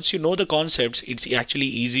 So once you know the concepts, it's actually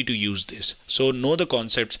easy to use this. So know the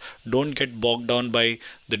concepts. Don't get bogged down by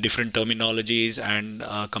the different terminologies and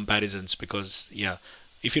comparisons, because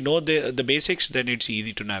if you know the basics, then it's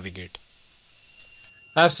easy to navigate.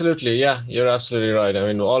 Absolutely. Yeah, you're absolutely right. I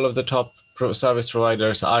mean, all of the top service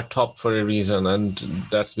providers are top for a reason, and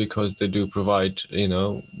that's because they do provide,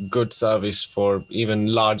 good service for even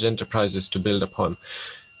large enterprises to build upon.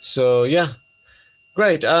 So, yeah,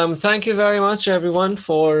 great. Thank you very much, everyone,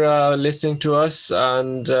 for listening to us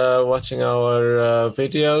and watching our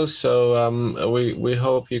videos. So we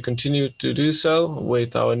hope you continue to do so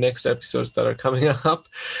with our next episodes that are coming up.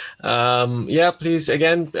 Please,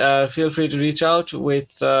 again, feel free to reach out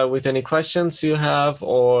with any questions you have,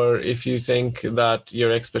 or if you think that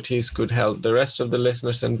your expertise could help the rest of the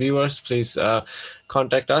listeners and viewers, please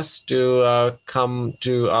contact us to come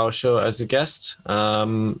to our show as a guest.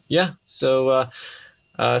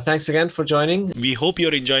 Thanks again for joining. We hope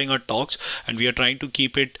you're enjoying our talks, and we are trying to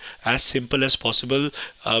keep it as simple as possible,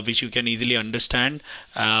 which you can easily understand.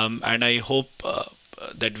 And I hope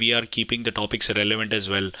that we are keeping the topics relevant as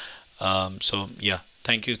well.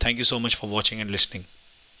 Thank you. Thank you so much for watching and listening.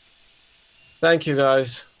 Thank you,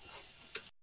 guys.